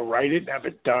to write it and have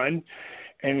it done.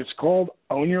 And it's called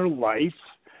Own Your Life,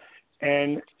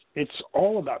 and it's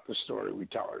all about the story we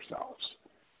tell ourselves.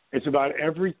 It's about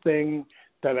everything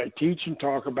that I teach and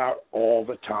talk about all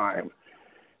the time.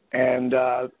 And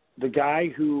the guy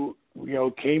who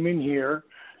came in here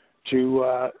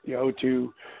to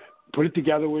put it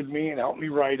together with me and help me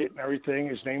write it and everything,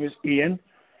 his name is Ian.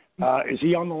 Is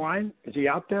he on the line? Is he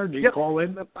out there? Did you call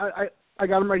in? I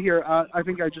got him right here. I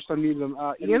think I just unmuted him.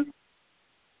 Ian?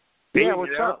 Yeah,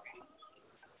 what's up?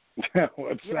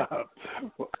 What's up?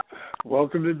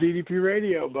 Welcome to DDP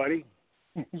Radio, buddy.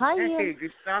 Hi, Ian. Hey, good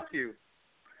to talk to you.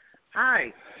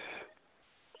 Hi.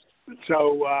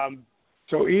 So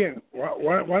Ian,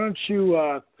 why don't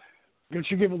you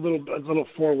give a little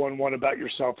 411 about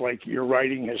yourself, like your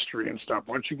writing history and stuff?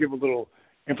 Why don't you give a little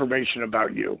information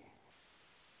about you?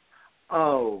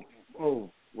 Oh,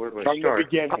 where do I From start? The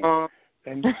beginning,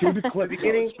 and do the clip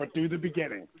notes, but do the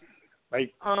beginning. I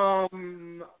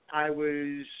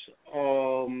was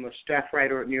a staff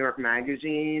writer at New York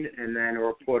Magazine, and then a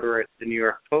reporter at the New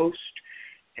York Post,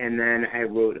 and then I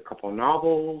wrote a couple of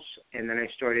novels, and then I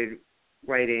started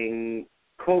co-writing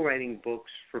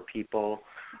books for people,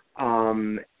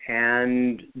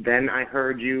 and then I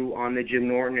heard you on the Jim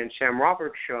Norton and Sam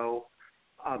Roberts show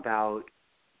about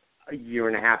a year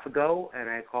and a half ago, and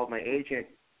I called my agent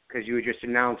because you had just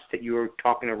announced that you were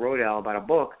talking to Rodale about a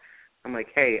book. I'm like,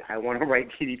 hey, I want to write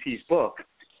DDP's book.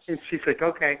 And she's like,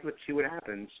 okay, let's see what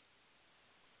happens.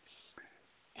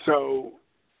 So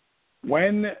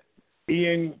when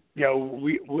Ian,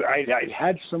 I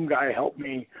had some guy help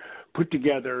me put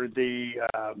together the,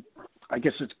 I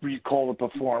guess it's we call a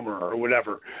performer or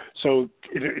whatever. So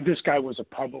this guy was a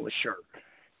publisher,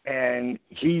 and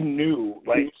he knew,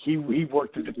 like he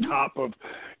worked at the top of,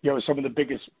 some of the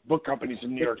biggest book companies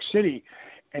in New York City,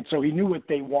 and so he knew what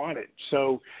they wanted.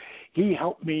 So he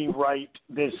helped me write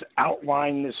this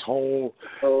outline, this whole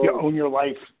Own Your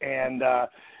Life, and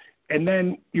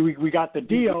then we got the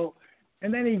deal,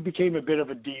 and then he became a bit of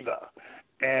a diva.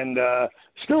 And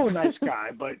still a nice guy,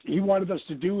 but he wanted us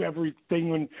to do everything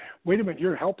when, wait a minute,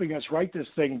 you're helping us write this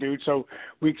thing, dude, so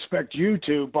we expect you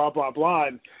to, blah, blah, blah.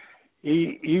 And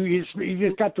he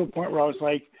just got to a point where I was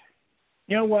like,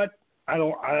 you know what? I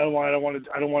don't want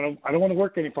to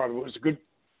work any part of it. It was a good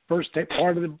first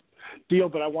part of the deal,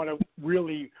 but I want to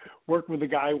really work with a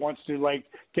guy who wants to like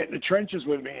get in the trenches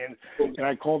with me. And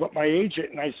I called up my agent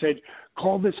and I said,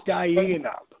 call this guy Ian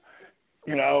up,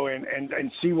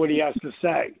 and see what he has to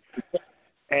say.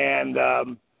 And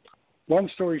long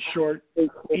story short,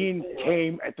 Ian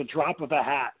came at the drop of a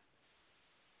hat.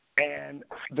 And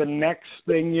the next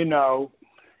thing you know,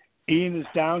 Ian is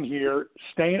down here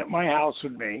staying at my house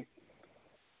with me.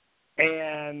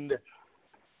 And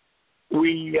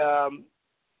we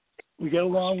get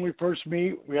along when we first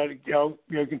meet. We had, you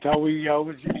can tell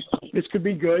this could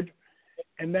be good.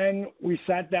 And then we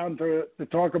sat down to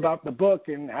talk about the book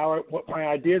and what my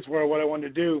ideas were, what I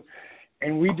wanted to do,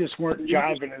 and we just weren't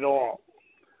jiving at all.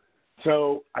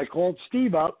 So I called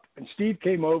Steve up, and Steve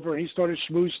came over, and he started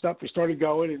schmooze stuff. We started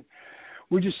going. And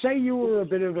would you say you were a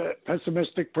bit of a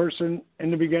pessimistic person in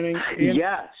the beginning, Ian?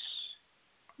 Yes,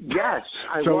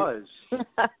 I was.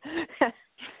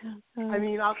 I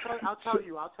mean, I'll tell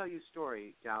you a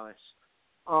story, Dallas.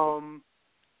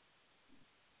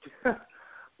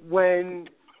 When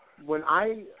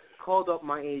I called up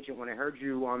my agent, when I heard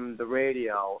you on the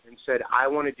radio and said, I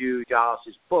want to do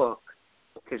Dallas's book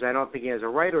because I don't think he has a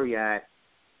writer yet,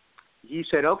 he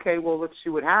said, okay, well, let's see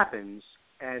what happens.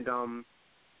 And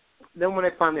then when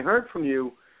I finally heard from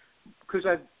you, because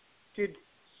I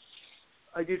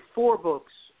did 4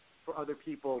 books for other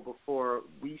people before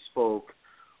we spoke.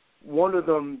 One of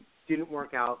them didn't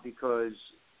work out because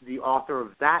the author of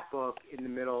that book in the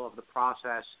middle of the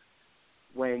process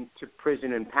went to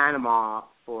prison in Panama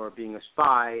for being a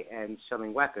spy and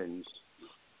selling weapons.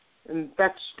 And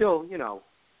that's still,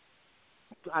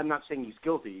 I'm not saying he's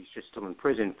guilty. He's just still in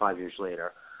prison 5 years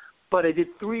later. But I did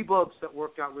 3 books that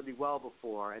worked out really well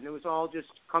before, and it was all just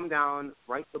come down,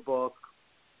 write the book,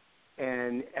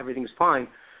 and everything's fine.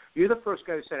 You're the first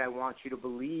guy who said, I want you to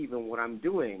believe in what I'm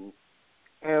doing.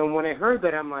 And when I heard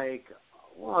that, I'm like,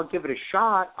 well, I'll give it a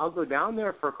shot. I'll go down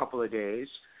there for a couple of days.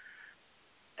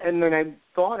 And then I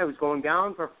thought I was going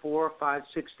down for 4, 5,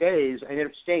 6 days. I ended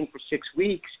up staying for 6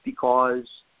 weeks because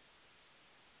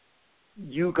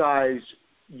you guys,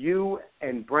 you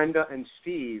and Brenda and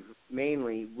Steve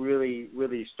mainly really,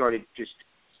 really started just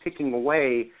picking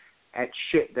away at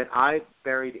shit that I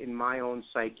buried in my own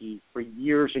psyche for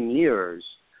years and years.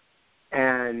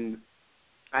 And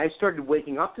I started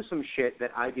waking up to some shit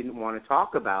that I didn't want to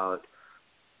talk about,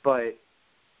 but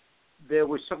there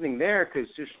was something there because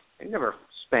I never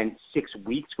spent 6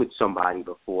 weeks with somebody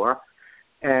before.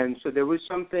 And so there was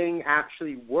something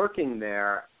actually working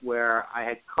there where I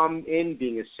had come in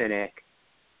being a cynic,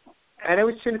 and I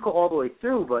was cynical all the way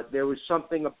through, but there was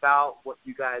something about what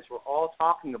you guys were all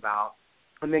talking about,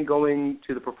 and then going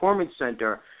to the Performance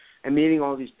Center and meeting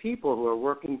all these people who are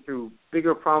working through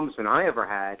bigger problems than I ever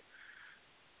had,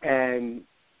 and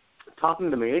talking to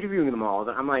them and interviewing them all,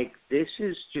 that I'm like, this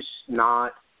is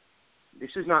not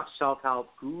self-help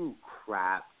guru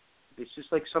crap. This is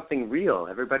like something real.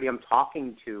 Everybody I'm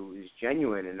talking to is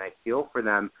genuine, and I feel for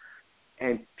them,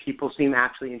 and people seem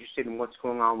actually interested in what's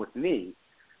going on with me.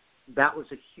 That was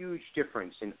a huge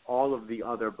difference in all of the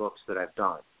other books that I've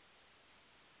done.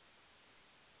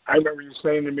 I remember you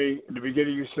saying to me in the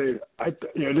beginning, you said,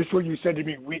 this is what you said to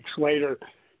me weeks later.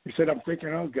 You said, I'm thinking,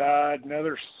 oh, God,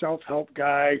 another self-help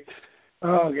guy.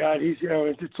 Oh, God, he's,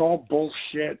 it's all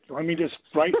bullshit. Let me just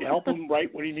help him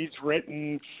write what he needs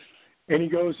written. And he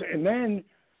goes, and then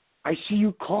I see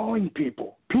you calling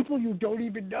people you don't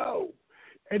even know,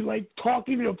 and like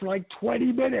talking to them for like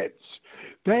 20 minutes,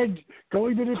 then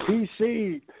going to the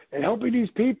PC and helping these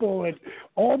people, and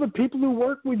all the people who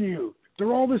work with you,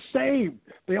 they're all the same.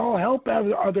 They all help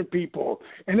other people,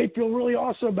 and they feel really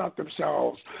awesome about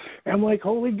themselves. And I'm like,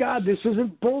 holy God, this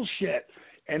isn't bullshit.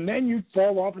 And then you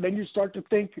fall off, and then you start to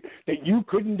think that you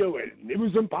couldn't do it. It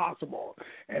was impossible.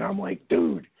 And I'm like,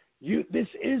 dude, this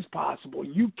is possible.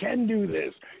 You can do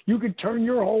this. You can turn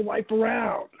your whole life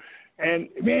around. And,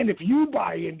 man, if you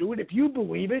buy into it, if you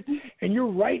believe it, and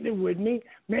you're writing it with me,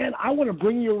 man, I want to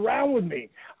bring you around with me.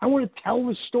 I want to tell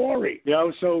the story.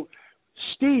 So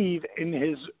Steve, in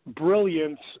his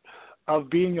brilliance of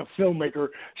being a filmmaker,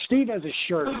 Steve has a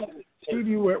shirt.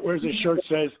 Steve wears a shirt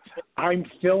that says, "I'm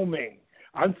filming.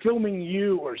 I'm filming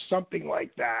you," or something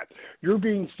like that. You're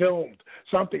being filmed,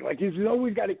 something like he's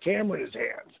always got a camera in his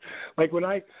hands. Like when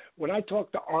I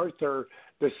talked to Arthur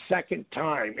the second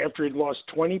time after he'd lost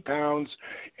 20 pounds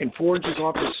and 4 inches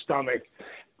off his stomach,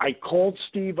 I called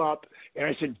Steve up and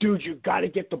I said, "Dude, you got to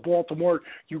get to Baltimore.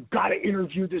 You got to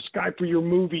interview this guy for your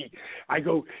movie." I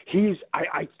go,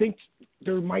 I think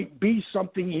there might be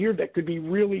something here that could be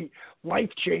really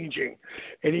life-changing.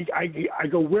 And I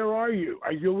go, "Where are you?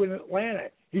 Are you in Atlanta?"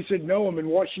 He said, "No, I'm in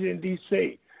Washington,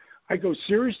 D.C." I go,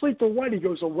 "Seriously? For what?" He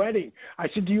goes, "A wedding." I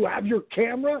said, "Do you have your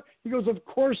camera?" He goes, "Of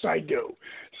course I do."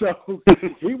 So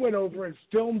he went over and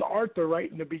filmed Arthur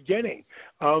right in the beginning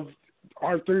of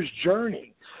Arthur's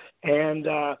journey. And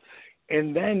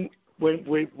then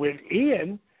with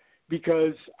Ian,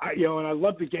 because and I'd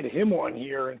love to get him on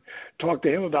here and talk to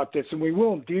him about this, and we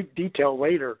will in detail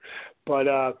later.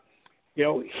 But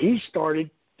he started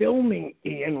filming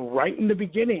Ian right in the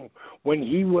beginning when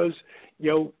he was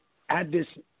had this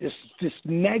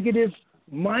negative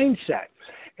mindset.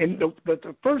 And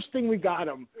the first thing we got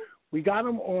him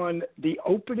on the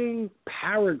opening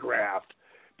paragraph,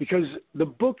 because the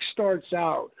book starts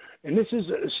out, and this is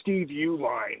a Steve U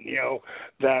line,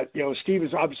 that Steve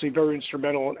is obviously very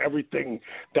instrumental in everything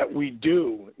that we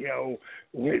do,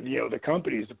 with, the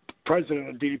company. He's the president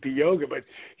of DDP Yoga, but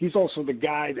he's also the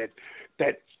guy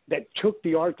that took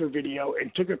the Arthur video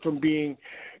and took it from being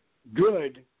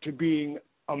good to being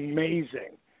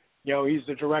amazing. He's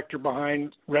the director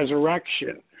behind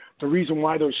Resurrection. The reason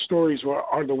why those stories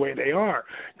are the way they are,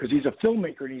 because he's a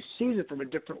filmmaker and he sees it from a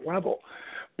different level.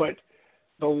 But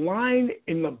the line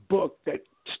in the book that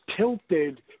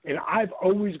tilted, and I've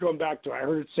always gone back to, I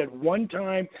heard it said one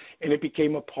time and it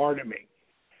became a part of me.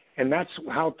 And that's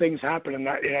how things happen, and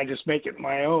I just make it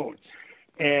my own.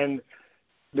 And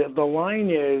the line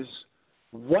is,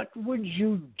 what would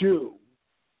you do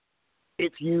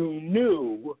if you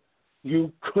knew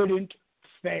you couldn't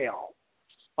fail?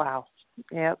 Wow.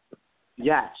 Yep.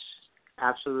 Yes,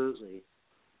 absolutely.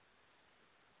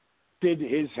 Did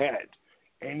his head.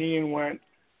 And Ian went,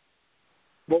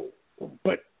 well,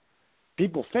 but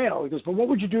people fail. He goes, but what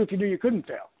would you do if you knew you couldn't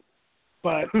fail?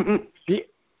 But,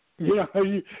 you're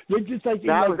just like...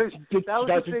 That was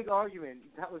a big argument.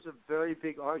 That was a very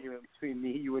big argument between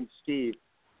me, you, and Steve.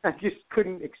 I just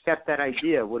couldn't accept that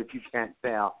idea. What if you can't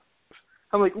fail?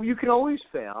 I'm like, well, you can always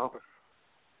fail.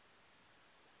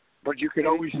 But you can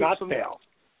always not fail.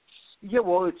 Yeah,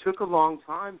 well, it took a long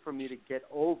time for me to get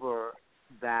over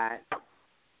that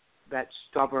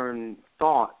stubborn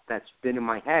thought that's been in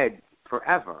my head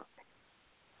forever.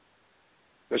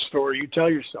 The story you tell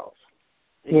yourself.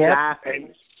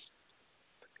 Exactly.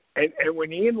 And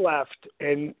when Ian left,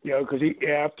 and because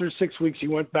after 6 weeks he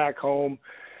went back home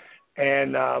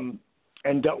and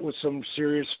dealt with some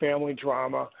serious family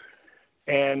drama,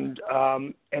 and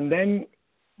then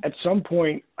at some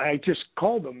point I just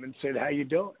called him and said, "How you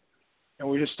doing?" And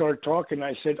we just started talking.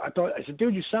 I said,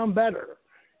 "Dude, you sound better.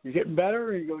 You getting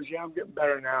better?" And he goes, "Yeah, I'm getting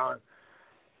better now."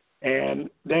 And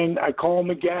then I call him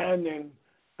again,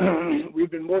 and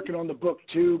we've been working on the book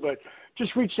too, but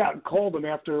just reached out and called him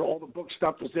after all the book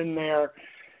stuff was in there,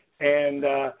 and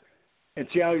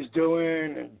see how he's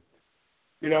doing, and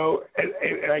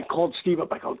and I called Steve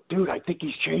up. I go, "Dude, I think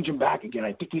he's changing back again.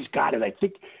 I think he's got it. I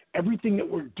think everything that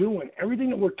we're doing, everything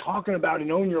that we're talking about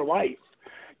in Own Your Life,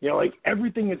 like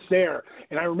everything that's there."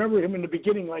 And I remember him in the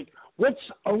beginning, like, "What's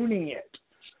owning it?"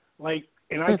 Like,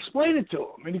 and I explained it to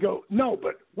him, and he go, "No,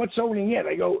 but what's owning it?"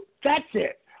 I go, "That's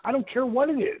it. I don't care what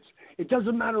it is. It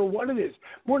doesn't matter what it is.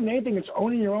 More than anything, it's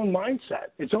owning your own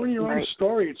mindset. It's owning your own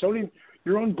story. It's owning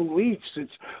your own beliefs.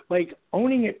 It's like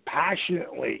owning it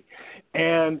passionately."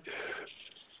 And,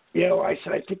 I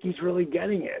said, "I think he's really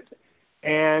getting it."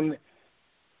 And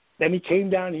then he came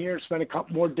down here, spent a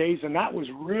couple more days, and that was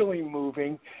really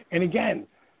moving. And again,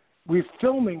 we're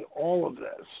filming all of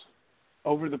this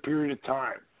over the period of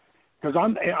time. Because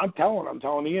I'm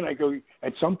telling Ian, I go,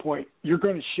 at some point, you're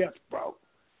going to shift, bro.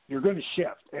 You're going to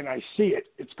shift. And I see it.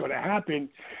 It's going to happen.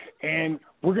 And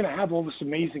we're going to have all this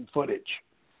amazing footage,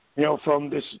 from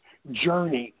this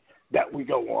journey that we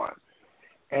go on.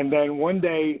 And then one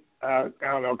day, I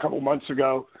don't know, a couple months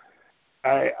ago,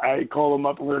 I called him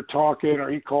up and we were talking, or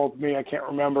he called me, I can't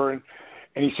remember. And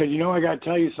he said, "I got to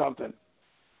tell you something."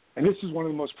 And this is one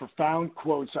of the most profound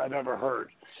quotes I've ever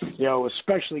heard,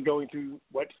 especially going through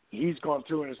what he's gone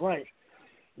through in his life.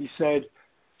 He said,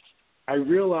 I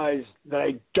realized that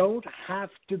I don't have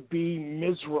to be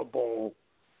miserable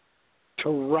to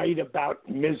write about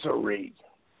misery.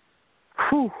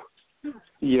 Whew.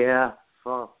 Yeah,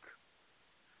 fuck.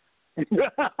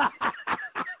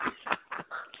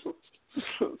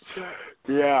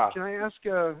 Yeah. Can I ask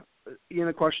Ian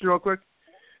a question real quick?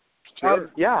 Sure.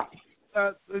 Yeah.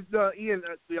 Ian,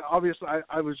 obviously,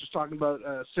 I was just talking about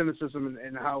cynicism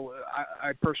and how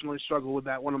I personally struggle with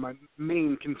that. One of my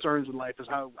main concerns in life is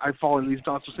how I fall into these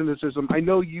thoughts of cynicism. I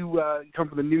know you come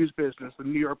from the news business, the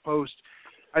New York Post.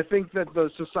 I think that the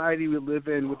society we live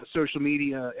in with the social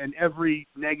media and every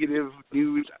negative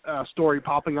news story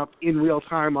popping up in real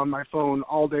time on my phone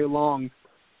all day long,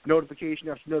 notification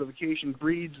after notification,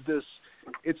 breeds this.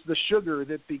 It's the sugar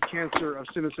that the cancer of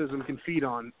cynicism can feed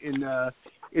on. And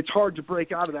it's hard to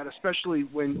break out of that, especially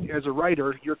when, as a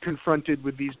writer, you're confronted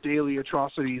with these daily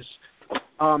atrocities.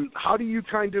 How do you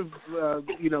kind of,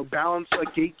 balance a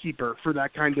gatekeeper for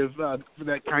that kind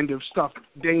of stuff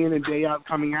day in and day out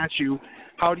coming at you?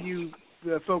 How do you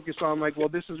focus on, like, well,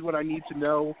 this is what I need to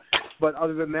know, but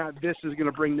other than that, this is going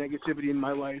to bring negativity in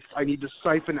my life. I need to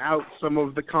siphon out some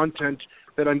of the content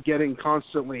that I'm getting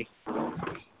constantly.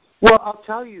 Well, I'll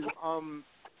tell you,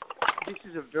 this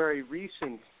is a very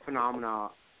recent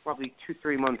phenomenon, probably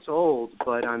 2-3 months old,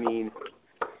 but, I mean,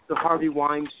 the Harvey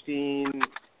Weinstein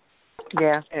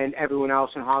and everyone else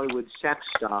in Hollywood sex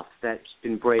stuff that's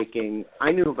been breaking,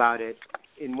 I knew about it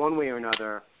in one way or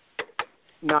another,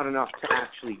 not enough to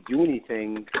actually do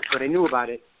anything, but I knew about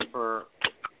it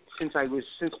since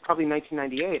probably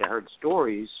 1998. I heard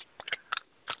stories,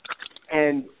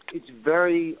 and it's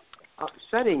very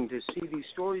upsetting to see these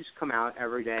stories come out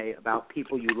every day about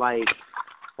people you like,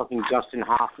 fucking Dustin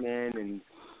Hoffman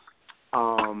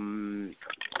and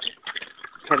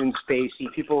Kevin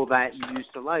Spacey, people that you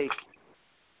used to like,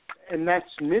 and that's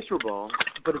miserable.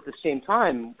 But at the same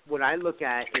time, what I look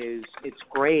at is it's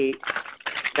great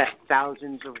that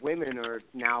thousands of women are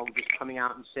now just coming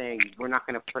out and saying, we're not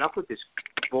going to put up with this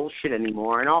bullshit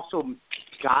anymore. And also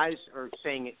guys are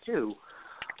saying it too.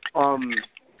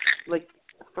 Like,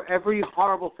 for every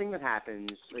horrible thing that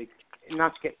happens, like,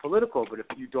 not to get political, but if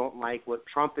you don't like what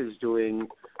Trump is doing,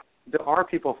 there are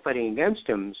people fighting against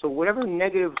him. So whatever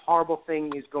negative, horrible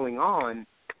thing is going on,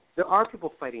 there are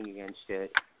people fighting against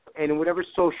it. And in whatever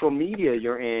social media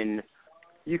you're in,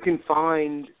 you can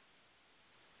find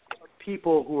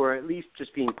people who are at least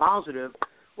just being positive,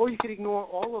 or you could ignore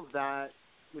all of that,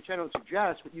 which I don't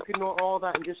suggest, but you can ignore all of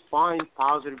that and just find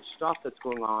positive stuff that's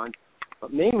going on.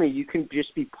 But mainly, you can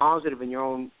just be positive in your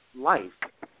own life.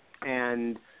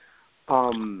 And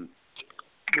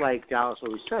like Dallas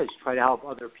always says, try to help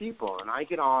other people. And I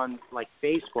get on, like,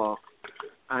 Facebook,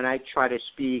 and I try to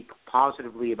speak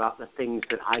positively about the things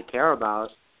that I care about.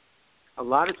 A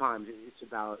lot of times it's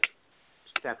about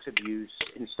sex abuse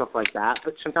and stuff like that,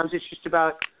 but sometimes it's just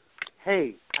about,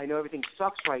 hey, I know everything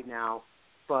sucks right now,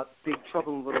 but Big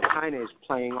Trouble in Little China is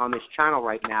playing on this channel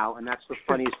right now, and that's the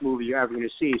funniest movie you're ever going to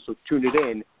see, so tune it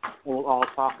in, and we'll all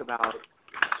talk about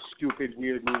stupid,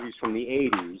 weird movies from the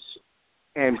 80s.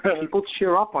 And people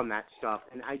cheer up on that stuff,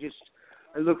 and I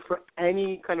look for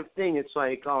any kind of thing. It's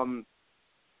like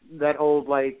that old,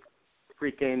 like,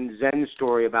 freaking Zen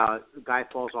story about a guy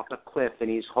falls off a cliff, and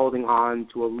he's holding on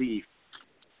to a leaf,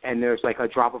 and there's, like, a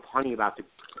drop of honey about to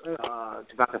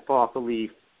fall off the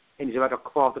leaf, and he's about to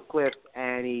fall off the cliff,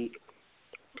 and he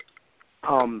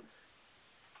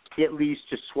at least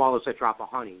just swallows that drop of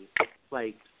honey.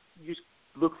 Like, you just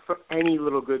look for any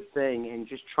little good thing and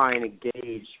just try and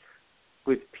engage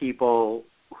with people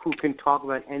who can talk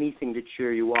about anything to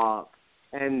cheer you up.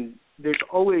 And there's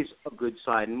always a good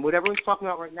side. And what everyone's talking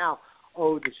about right now,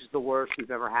 oh, this is the worst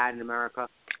we've ever had in America.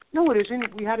 No, it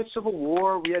isn't. We had a Civil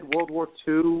War. We had World War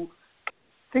II.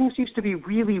 Things used to be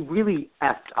really, really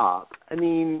effed up. I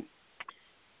mean,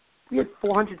 we had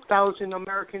 400,000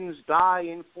 Americans die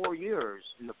in 4 years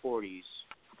in the 40s.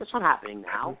 That's not happening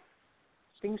now.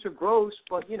 Things are gross,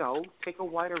 but, take a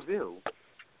wider view.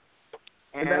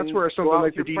 And that's where something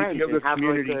like the DDP yoga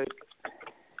community.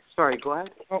 Sorry, go ahead.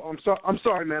 Oh, I'm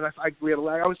sorry, man. We had a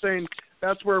lag. I was saying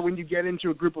that's where when you get into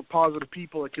a group of positive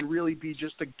people, it can really be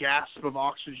just a gasp of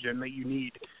oxygen that you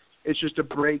need. It's just a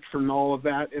break from all of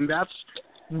that, and that's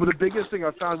the biggest thing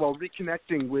I've found while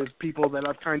reconnecting with people that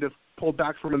I've kind of pulled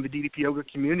back from in the DDP yoga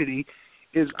community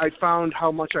is I found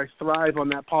how much I thrive on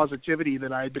that positivity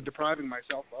that I had been depriving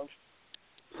myself of.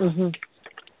 Mm-hmm.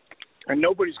 And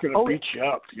nobody's going to beat you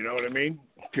up, you know what I mean?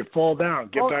 If you fall down,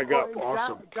 get back up.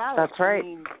 Awesome. Dallas, that's right.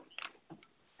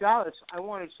 Dallas, I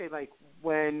wanted to say, like,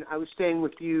 when I was staying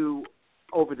with you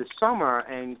over the summer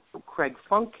and Craig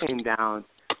Funk came down,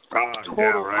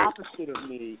 total right. opposite of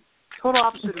me. Total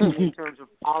opposite of me in terms of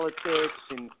politics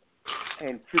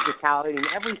and physicality and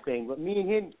everything. But me and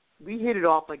him, we hit it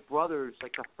off like brothers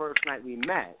like the first night we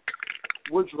met.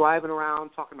 We're driving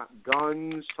around talking about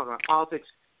guns, talking about politics.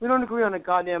 We don't agree on a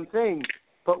goddamn thing,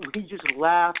 but we just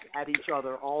laugh at each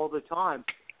other all the time.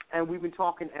 And we've been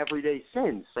talking every day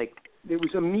since. Like, it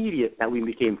was immediate that we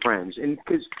became friends. And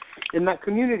because in that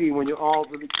community, when you're all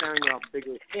really carrying out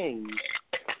bigger things,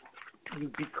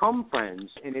 you become friends.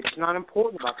 And it's not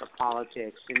important about the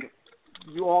politics. And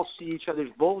you all see each other's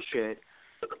bullshit.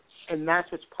 And that's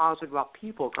what's positive about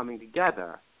people coming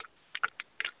together.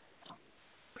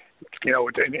 You know,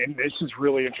 and this is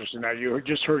really interesting. Now, you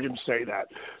just heard him say that.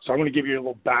 So I'm going to give you a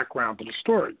little background to the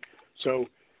story. So,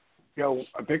 you know,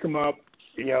 I pick him up.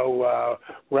 You know,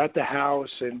 we're at the house,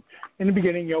 and in the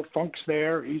beginning, you know, Funk's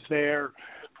there, he's there,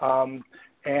 and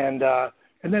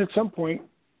then at some point,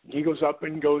 he goes up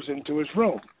and goes into his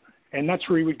room, and that's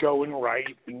where he would go and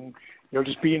write, and you know,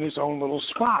 just be in his own little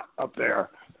spot up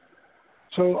there.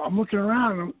 So I'm looking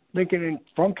around, and I'm thinking, and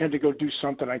Funk had to go do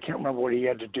something. I can't remember what he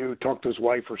had to do, talk to his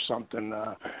wife or something,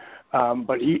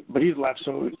 but he left.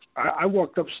 So I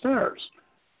walked upstairs,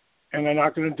 and I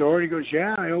knocked on the door. And he goes,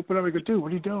 "Yeah." I open up. I go, "Dude,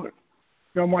 what are you doing?"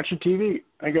 I'm watching TV.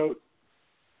 I go,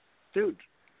 "Dude,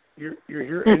 you're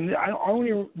here." And I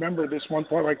only remember this one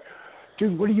part, like,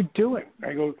 "Dude, what are you doing?"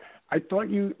 I go, "I thought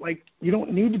you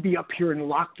don't need to be up here and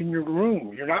locked in your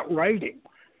room. You're not writing."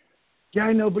 "Yeah,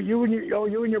 I know, but you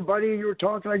and your buddy, you were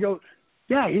talking." I go,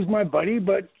 "Yeah, he's my buddy,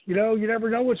 but, you know, you never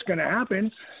know what's going to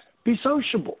happen. Be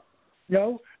sociable. You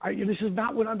know, this is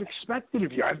not what I've expected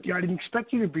of you. I didn't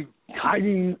expect you to be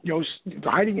hiding,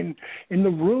 hiding in the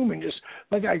room and just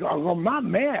like I go. I'm not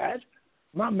mad.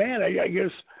 I'm not mad. I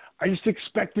guess I just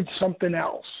expected something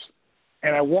else."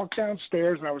 And I walked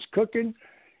downstairs and I was cooking,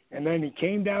 and then he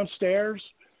came downstairs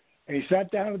and he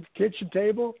sat down at the kitchen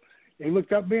table. And he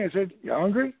looked up at me and I said, "You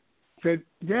hungry?" I said,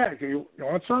 "Yeah." "You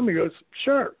want some?" He goes,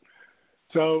 "Sure."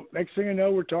 So next thing I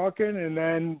know, we're talking, and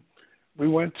then we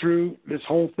went through this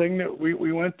whole thing that we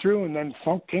went through, and then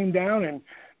Funk came down, and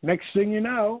next thing you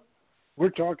know, we're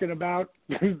talking about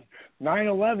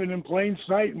 9/11 in plain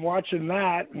sight and watching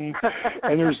that, and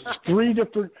there's three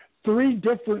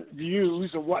different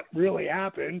views of what really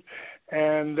happened,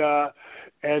 and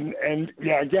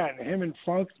yeah, again, him and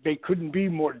Funk, they couldn't be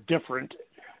more different,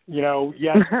 you know.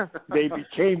 Yet they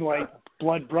became like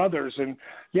blood brothers, and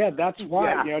yeah, that's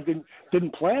why. Yeah. You know,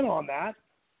 didn't plan on that.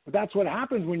 But that's what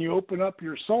happens when you open up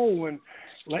your soul and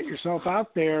let yourself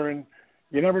out there, and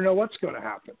you never know what's going to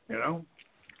happen, you know?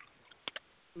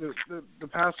 The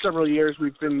past several years,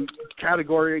 we've been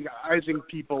categorizing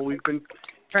people. We've been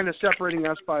kind of separating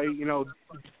us by, you know,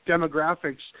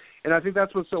 demographics. And I think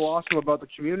that's what's so awesome about the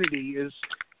community is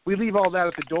we leave all that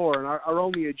at the door, and our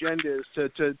only agenda is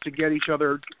to get each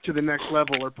other to the next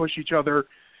level or push each other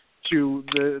to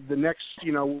the next,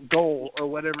 you know, goal or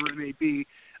whatever it may be.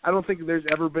 I don't think there's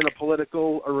ever been a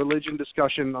political or religion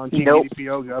discussion on Team DDP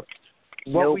Yoga.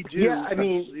 What we do, yeah, I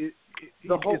mean,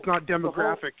 it's not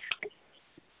demographic.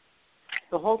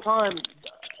 The whole time,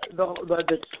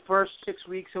 the first 6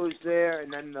 weeks I was there,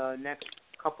 and then the next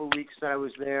couple of weeks that I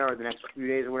was there, or the next few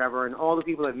days or whatever, and all the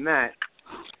people I've met,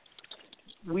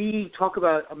 we talk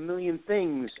about a million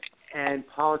things, and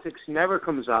politics never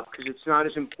comes up because it's not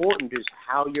as important as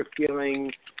how you're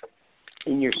feeling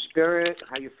in your spirit,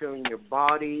 how you're feeling in your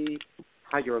body,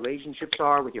 how your relationships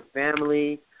are with your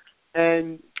family.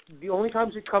 And the only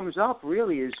times it comes up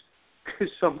really is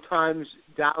because sometimes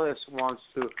Dallas wants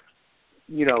to,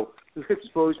 you know,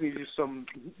 expose me to some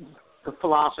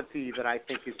philosophy that I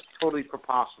think is totally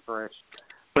preposterous,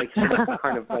 like some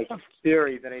kind of like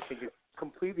theory that I think is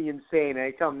completely insane. And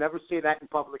I tell him never say that in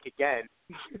public again,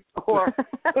 or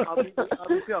I'll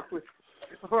meet up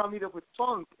with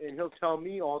Funk, and he'll tell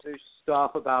me all this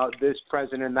stuff about this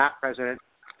president and that president.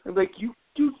 I'm like, you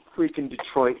freaking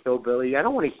Detroit hillbilly, I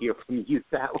don't want to hear from you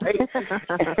that way.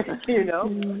 You know?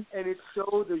 And it's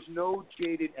so, there's no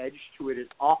jaded edge to it at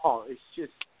all. It's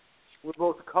just, we're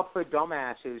both a couple of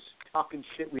dumbasses talking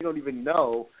shit we don't even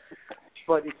know.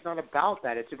 But it's not about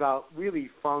that. It's about really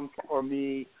Funk or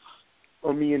me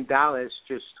and Dallas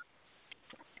just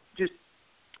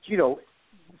you know,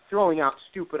 throwing out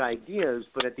stupid ideas,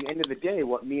 but at the end of the day,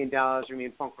 what me and Dallas or me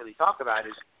and Funk really talk about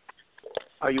is,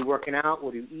 are you working out?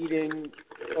 What are you eating?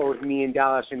 Or with me and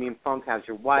Dallas or me and Funk, how's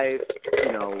your wife?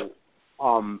 You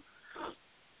know,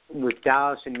 with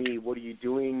Dallas and me, what are you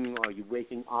doing? Are you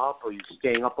waking up? Are you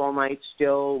staying up all night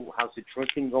still? How's the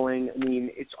drinking going? I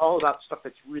mean, it's all about stuff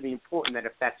that's really important that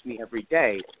affects me every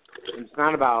day. And it's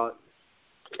not about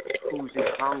who's in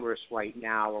Congress right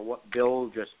now or what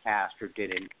bill just passed or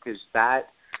didn't, because that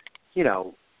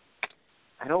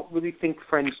I don't really think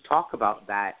friends talk about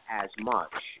that as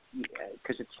much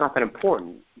because it's not that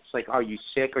important. It's like, are you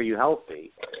sick? Are you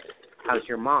healthy? How's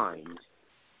your mind?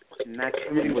 And that's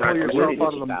really what I'm really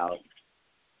about.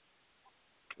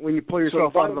 When you pull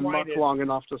yourself out of the muck long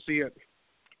enough to see it.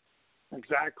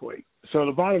 Exactly. So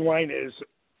the bottom line is,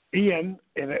 Ian,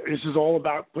 and this is all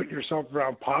about putting yourself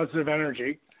around positive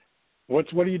energy.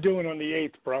 What are you doing on the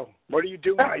 8th, bro? What are you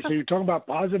doing? So you're talking about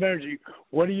positive energy.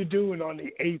 What are you doing on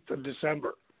the 8th of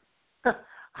December?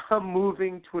 I'm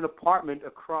moving to an apartment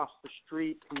across the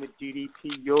street from the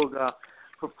DDP Yoga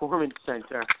Performance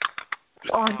Center.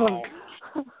 Awesome.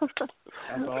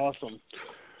 That's awesome.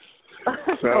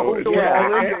 So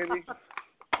yeah.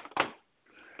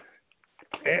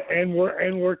 And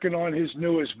working on his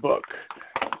newest book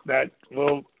that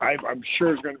I'm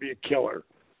sure is going to be a killer.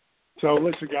 So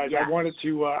listen, guys, yes. I wanted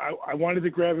to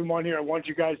grab him on here. I want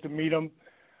you guys to meet him.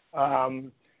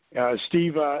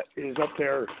 Steve is up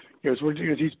there because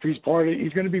he's part of.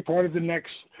 He's going to be part of the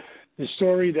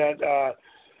story that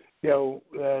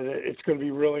it's going to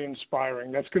be really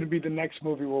inspiring. That's going to be the next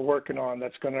movie we're working on.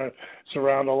 That's going to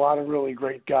surround a lot of really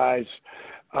great guys.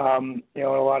 A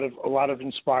lot of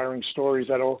inspiring stories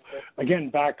that'll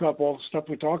again back up all the stuff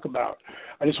we talk about.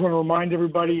 I just want to remind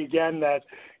everybody again that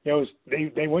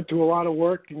they went through a lot of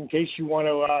work. In case you want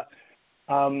to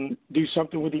do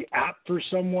something with the app for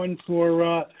someone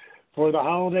for the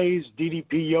holidays,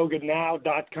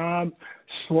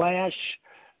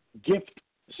 ddpyoga.com/gift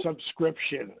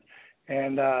subscription.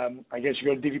 And I guess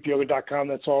you go to ddpyoga.com.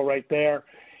 That's all right there.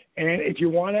 And if you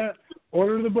want to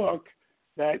order the book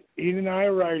that Ian and I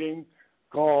are writing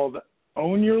called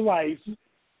Own Your Life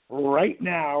right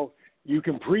now, you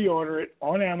can pre-order it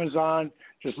on Amazon.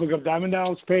 Just look up Diamond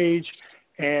Dallas page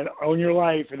and Own Your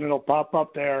Life, and it'll pop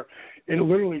up there. It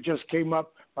literally just came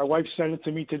up. My wife sent it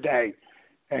to me today,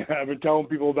 and I've been telling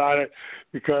people about it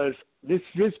because this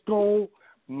goal,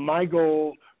 my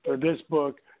goal for this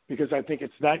book, because I think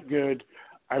it's that good,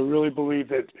 I really believe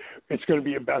that it's going to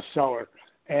be a bestseller.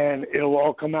 And it'll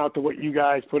all come out to what you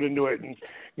guys put into it. And,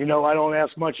 I don't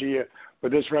ask much of you,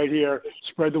 but this right here,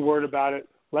 spread the word about it.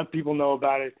 Let people know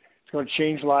about it. It's going to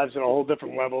change lives at a whole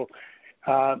different level.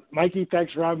 Mikey,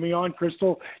 thanks for having me on.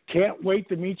 Crystal, can't wait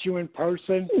to meet you in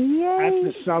person at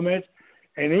the summit.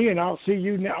 And Ian, I'll see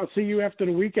you after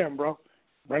the weekend, bro.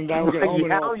 Brenda will get home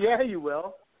and all. Yeah, you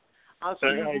will. I'll see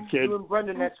you and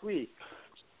Brenda next week.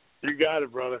 You got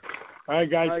it, brother. All right,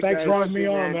 guys. Thanks for having me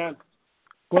on, man.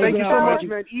 Thank you so much,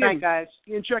 man. Ian, thanks, guys.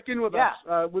 Ian, check in with us.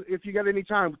 If you got any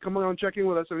time, come on and check in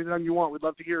with us anytime you want. We'd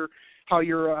love to hear how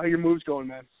your move's going,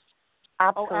 man.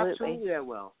 Absolutely. Oh, absolutely, I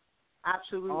will.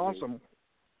 Absolutely. Awesome.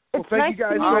 It's Well, thank nice you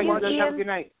guys to so meet much. you, Have a good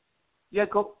night. Yeah,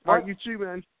 go. All right, you too,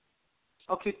 man.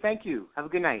 Okay, thank you. Have a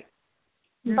good night.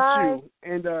 You Bye. too.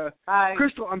 And Bye.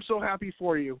 Crystal, I'm so happy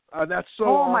for you. That's so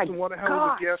awesome. What a hell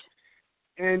of a gift.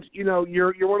 And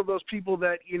you're one of those people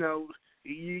that you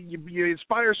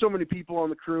inspire so many people on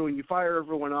the crew, and you fire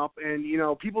everyone up. And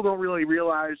people don't really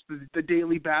realize the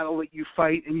daily battle that you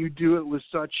fight, and you do it with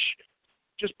such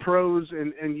just pros,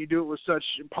 and you do it with such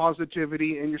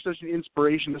positivity, and you're such an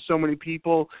inspiration to so many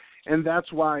people. And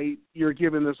that's why you're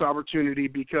given this opportunity,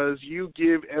 because you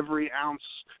give every ounce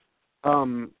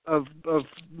of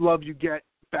love you get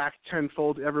back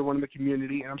tenfold to everyone in the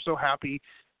community. And I'm so happy.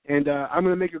 And I'm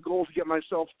going to make a goal to get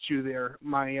myself to there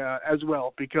as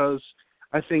well, because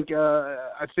I think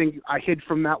I hid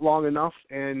from that long enough,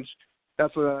 and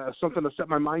that's something to set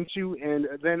my mind to. And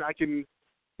then I can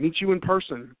meet you in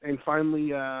person and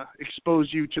finally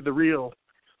expose you to the real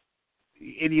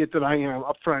idiot that I am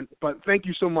up front. But thank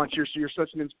you so much. You're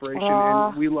such an inspiration,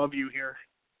 and we love you here.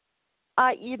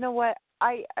 You know what?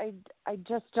 I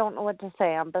just don't know what to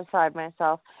say. I'm beside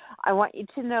myself. I want you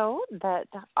to know that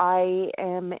I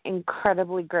am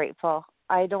incredibly grateful.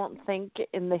 I don't think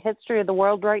in the history of the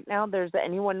world right now there's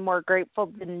anyone more grateful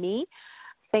than me.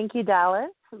 Thank you, Dallas.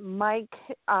 Mike,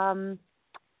 I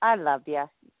love you.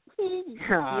 You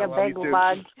big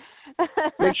lug.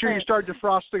 Make sure you start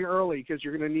defrosting early, because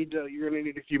you're gonna need a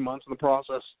few months in the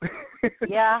process.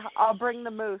 Yeah, I'll bring the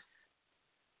moose.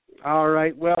 All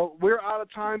right. Well, we're out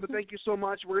of time, but thank you so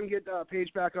much. We're going to get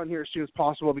Paige back on here as soon as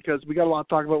possible, because we got a lot to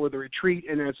talk about with the retreat,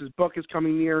 and as his book is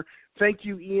coming near. Thank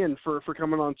you, Ian, for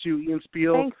coming on too. Ian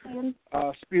Spiel. Thanks, Ian.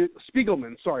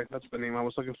 Spiegelman. Sorry, that's the name I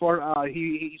was looking for.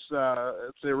 He's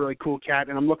it's a really cool cat,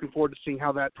 and I'm looking forward to seeing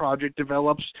how that project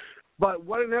develops. But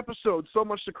what an episode. So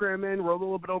much to cram in. We're a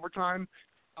little bit over time.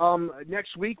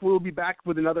 Next week, we'll be back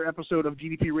with another episode of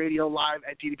DDP Radio live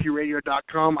at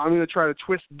ddpradio.com. I'm going to try to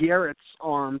twist Garrett's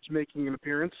arm to making an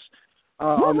appearance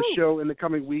on the show in the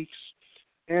coming weeks.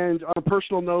 And on a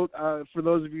personal note, for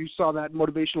those of you who saw that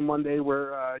Motivational Monday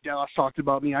where Dallas talked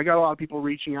about me, I got a lot of people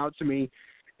reaching out to me,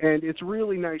 and it's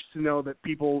really nice to know that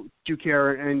people do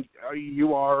care and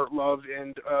you are loved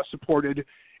and supported,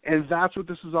 and that's what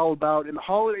this is all about. In the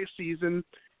holiday season,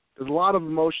 there's a lot of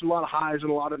emotion, a lot of highs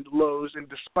and a lot of lows, and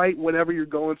despite whatever you're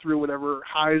going through, whatever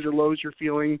highs or lows you're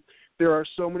feeling, there are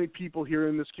so many people here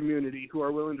in this community who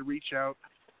are willing to reach out,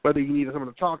 whether you need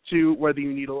someone to talk to, whether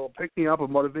you need a little pick-me-up, a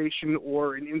motivation,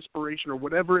 or an inspiration, or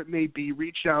whatever it may be,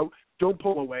 reach out. Don't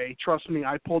pull away. Trust me,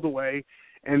 I pulled away,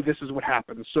 and this is what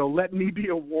happened. So let me be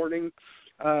a warning.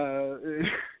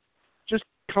 Just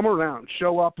come around.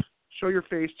 Show up. Show your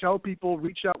face. Tell people.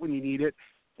 Reach out when you need it.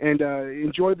 And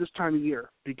enjoy this time of year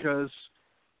because,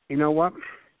 you know what?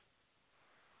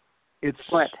 It's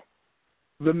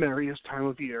the merriest time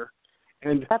of year.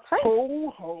 And that's right.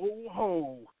 Ho, ho,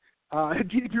 ho.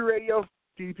 DDP Radio,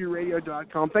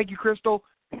 DDPRadio.com. Thank you, Crystal.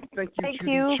 Thank you to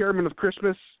the Chairman of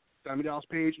Christmas, Diamond Dallas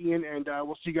Page, Ian, and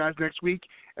we'll see you guys next week.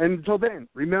 And until then,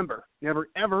 remember, never,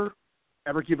 ever,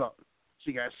 ever give up.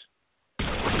 See you guys.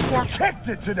 Kicked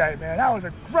it today, man. That was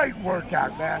a great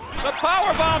workout, man. The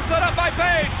power bomb set up by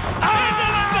Page. Into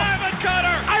the Diamond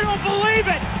Cutter. I don't believe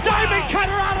it. Diamond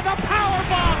Cutter out of the power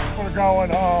bomb. We're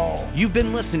going home. You've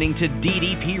been listening to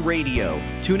DDP Radio.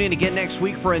 Tune in again next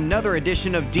week for another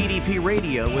edition of DDP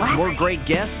Radio with more great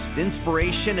guests,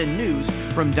 inspiration, and news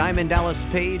from Diamond Dallas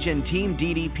Page and Team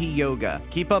DDP Yoga.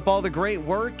 Keep up all the great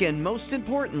work and, most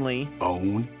importantly,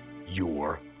 own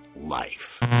your life.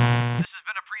 This has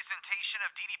been a presentation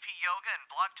of DDP Yoga and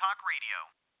Blog Talk Radio.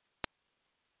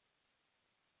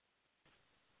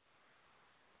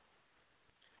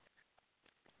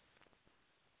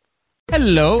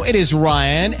 Hello, it is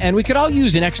Ryan, and we could all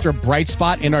use an extra bright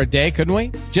spot in our day, couldn't we?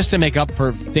 Just to make up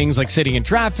for things like sitting in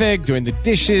traffic, doing the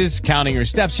dishes, counting your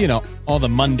steps, you know, all the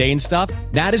mundane stuff.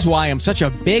 That is why I'm such a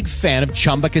big fan of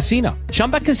Chumba Casino.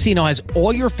 Chumba Casino has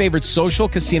all your favorite social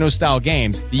casino-style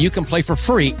games that you can play for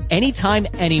free anytime,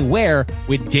 anywhere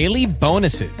with daily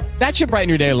bonuses. That should brighten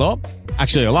your day a little.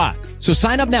 Actually, a lot. So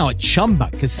sign up now at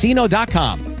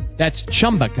ChumbaCasino.com. That's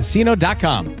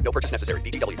ChumbaCasino.com. No purchase necessary.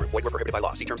 VGW Group. Void where prohibited by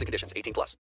law. See terms and conditions. 18+.